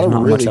it. Yeah, a lot of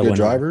really good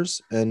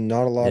drivers and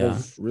not a lot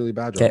of really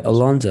bad drivers. Okay,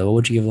 Alonso, what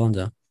would you give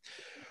Alonso?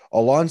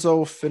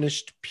 Alonso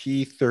finished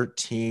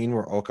P13,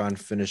 where Ocon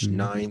finished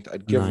 9th.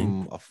 I'd give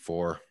him a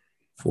 4.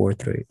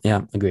 4-3.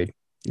 Yeah, agreed.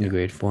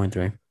 4 and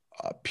 3.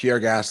 Pierre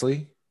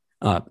Gasly.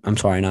 I'm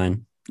sorry,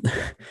 9.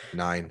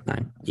 9.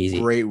 Easy.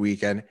 Great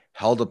weekend.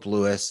 Held up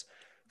Lewis.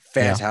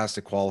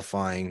 Fantastic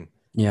qualifying.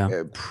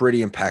 Yeah.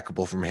 Pretty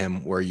impeccable from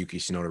him, where Yuki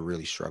Tsunoda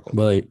really struggled.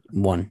 Well,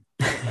 1.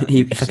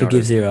 If I could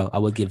give 0, I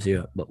would give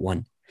 0, but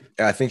 1.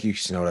 Yeah, I think Yuki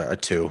Tsunoda a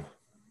 2.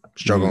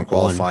 Struggling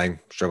qualifying,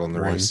 struggling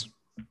the race.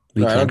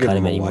 We can't cut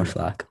him any more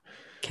slack.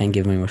 Can't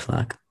give him any more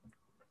slack.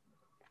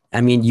 I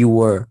mean, you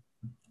were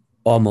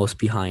almost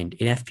behind.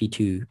 In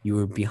FP2, you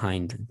were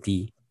behind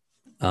the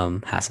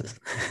Hasses.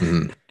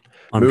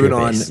 Moving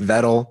on,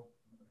 Vettel.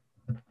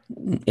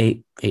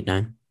 8,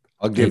 9.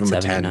 I'll give him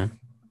a 10.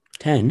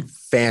 10.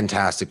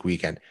 Fantastic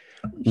weekend.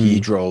 He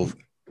drove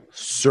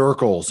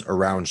circles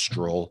around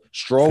Stroll.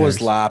 Stroll was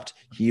lapped.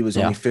 He was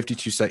only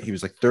 52 seconds. He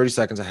was like 30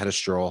 seconds ahead of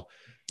Stroll.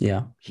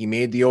 Yeah. He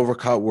made the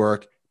overcut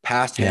work,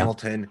 passed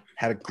Hamilton,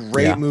 had a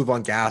great move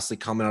on Gasly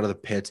coming out of the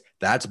pits.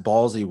 That's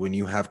ballsy when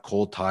you have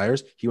cold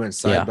tires. He went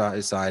side by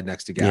side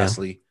next to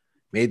Gasly,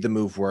 made the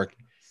move work,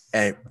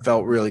 and it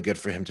felt really good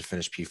for him to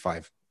finish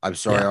P5. I'm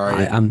sorry,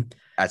 Ari.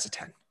 That's a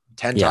 10.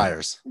 10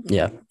 tires.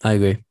 Yeah, I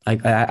agree.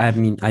 I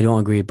mean, I don't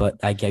agree, but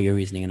I get your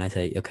reasoning, and I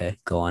say, okay,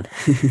 go on.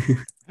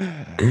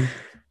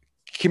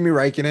 Kimi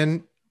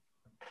Räikkönen.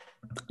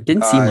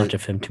 Didn't see much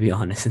of him, to be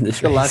honest, in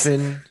this race.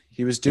 11.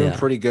 He was doing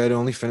pretty good.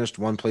 Only finished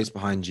 1 place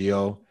behind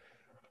Gio.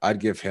 I'd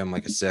give him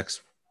like a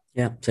 6.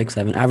 Yeah, 6,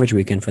 7. Average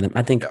weekend for them.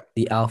 I think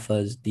the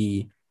Alphas,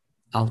 the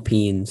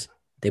Alpines,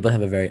 they both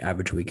have a very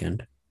average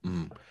weekend.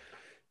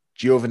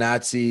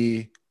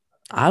 Giovinazzi.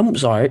 I'm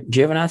sorry.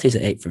 Giovinazzi is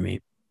an 8 for me.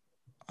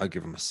 I'll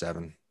give him a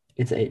 7.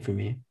 It's an 8 for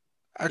me.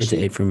 Actually, it's an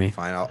 8 for me.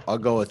 Fine. I'll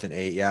go with an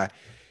 8. Yeah.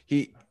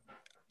 He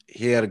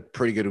had a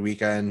pretty good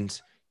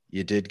weekend.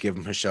 You did give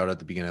him a shout at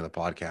the beginning of the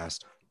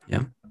podcast.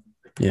 Yeah.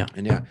 Yeah.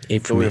 And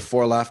 8 for so me. we have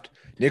 4 left.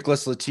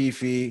 Nicholas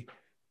Latifi,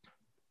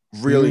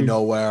 really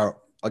nowhere.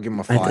 I'll give him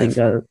a 5. I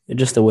think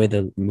just the way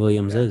the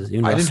Williams is.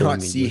 I did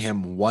not see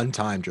him one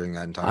time during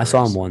that entire race. I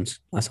saw him once.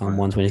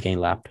 When he was getting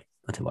lapped.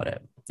 That's about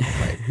it.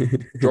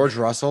 Right. George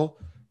Russell.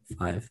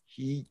 5.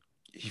 He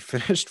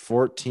finished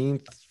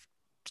 14th,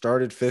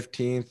 started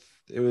 15th.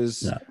 It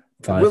was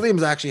 5.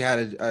 Williams actually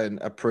had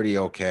a pretty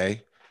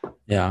okay.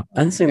 Yeah.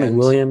 I'm saying like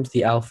Williams,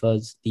 the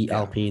Alphas, the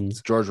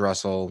Alpines. George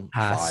Russell,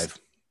 5.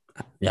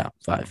 Yeah,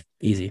 5.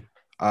 Easy.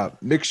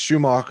 Mick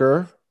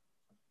Schumacher.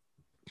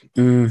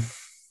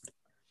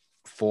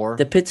 4.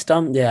 The pit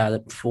stop,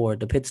 4.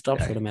 The pit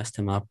stops would have messed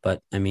him up,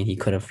 but I mean, he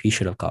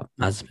should have caught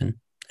Mazepin,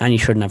 and he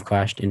shouldn't have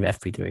crashed in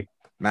FP3.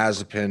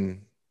 Mazepin,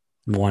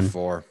 1.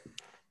 4.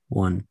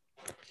 1.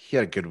 He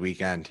had a good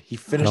weekend. He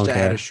finished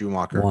ahead of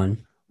Schumacher.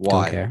 1.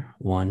 Why? Don't care.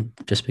 1.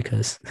 Just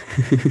because.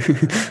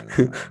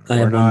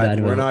 We're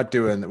not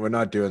doing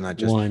that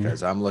just 1.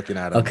 because. I'm looking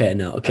at him. Okay,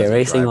 no. Okay,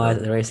 racing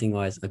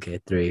wise. Okay,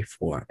 3,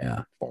 4.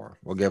 Yeah. 4.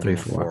 We'll give him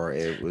 4.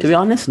 To be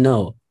honest,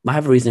 no. I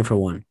have a reason for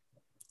 1.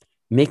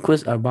 Mick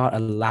was about a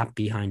lap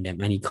behind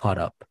him, and he caught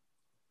up.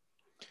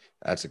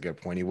 That's a good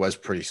point. He was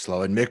pretty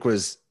slow, and Mick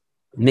was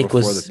the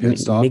pit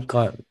stop.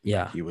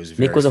 He was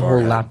Mick was a whole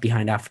ahead. lap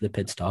behind after the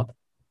pit stop,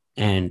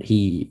 and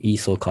he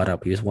still caught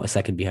up. He was 1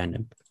 second behind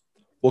him.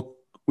 Well,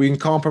 we can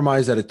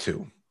compromise at a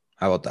 2.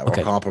 How about that?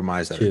 Okay. We'll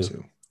compromise at a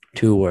 2.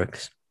 2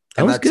 works.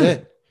 And that's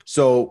it.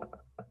 So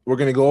we're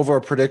going to go over our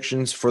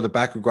predictions for the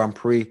Baku Grand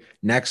Prix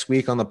next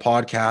week on the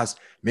podcast.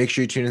 Make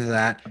sure you tune into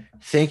that.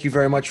 Thank you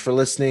very much for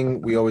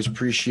listening. We always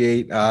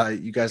appreciate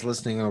you guys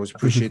listening. I always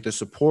appreciate the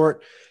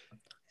support.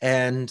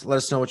 And let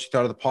us know what you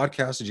thought of the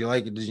podcast. Did you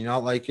like it? Did you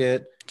not like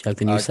it? Check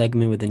the new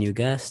segment with the new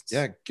guests.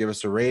 Yeah, give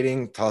us a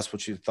rating. Tell us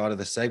what you thought of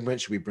the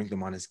segment. Should we bring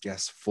them on as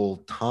guests full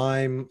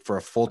time for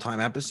a full-time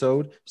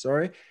episode?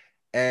 Sorry.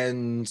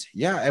 And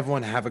yeah,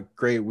 everyone have a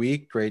great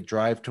week, great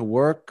drive to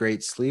work,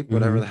 great sleep,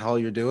 whatever the hell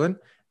you're doing.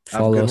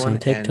 Follow us on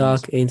TikTok,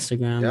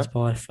 Instagram,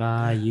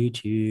 Spotify,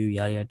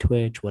 YouTube,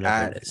 Twitch,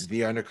 whatever it is.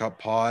 The Undercut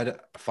Pod.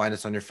 Find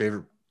us on your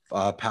favorite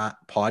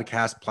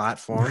podcast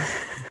platform.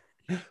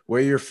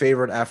 We're your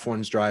favorite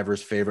F1's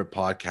drivers' favorite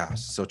podcast.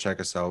 So check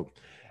us out.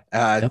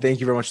 Thank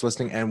you very much for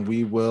listening, and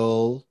we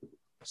will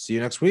see you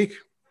next week.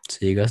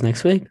 See you guys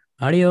next week.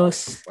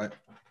 Adios. Bye.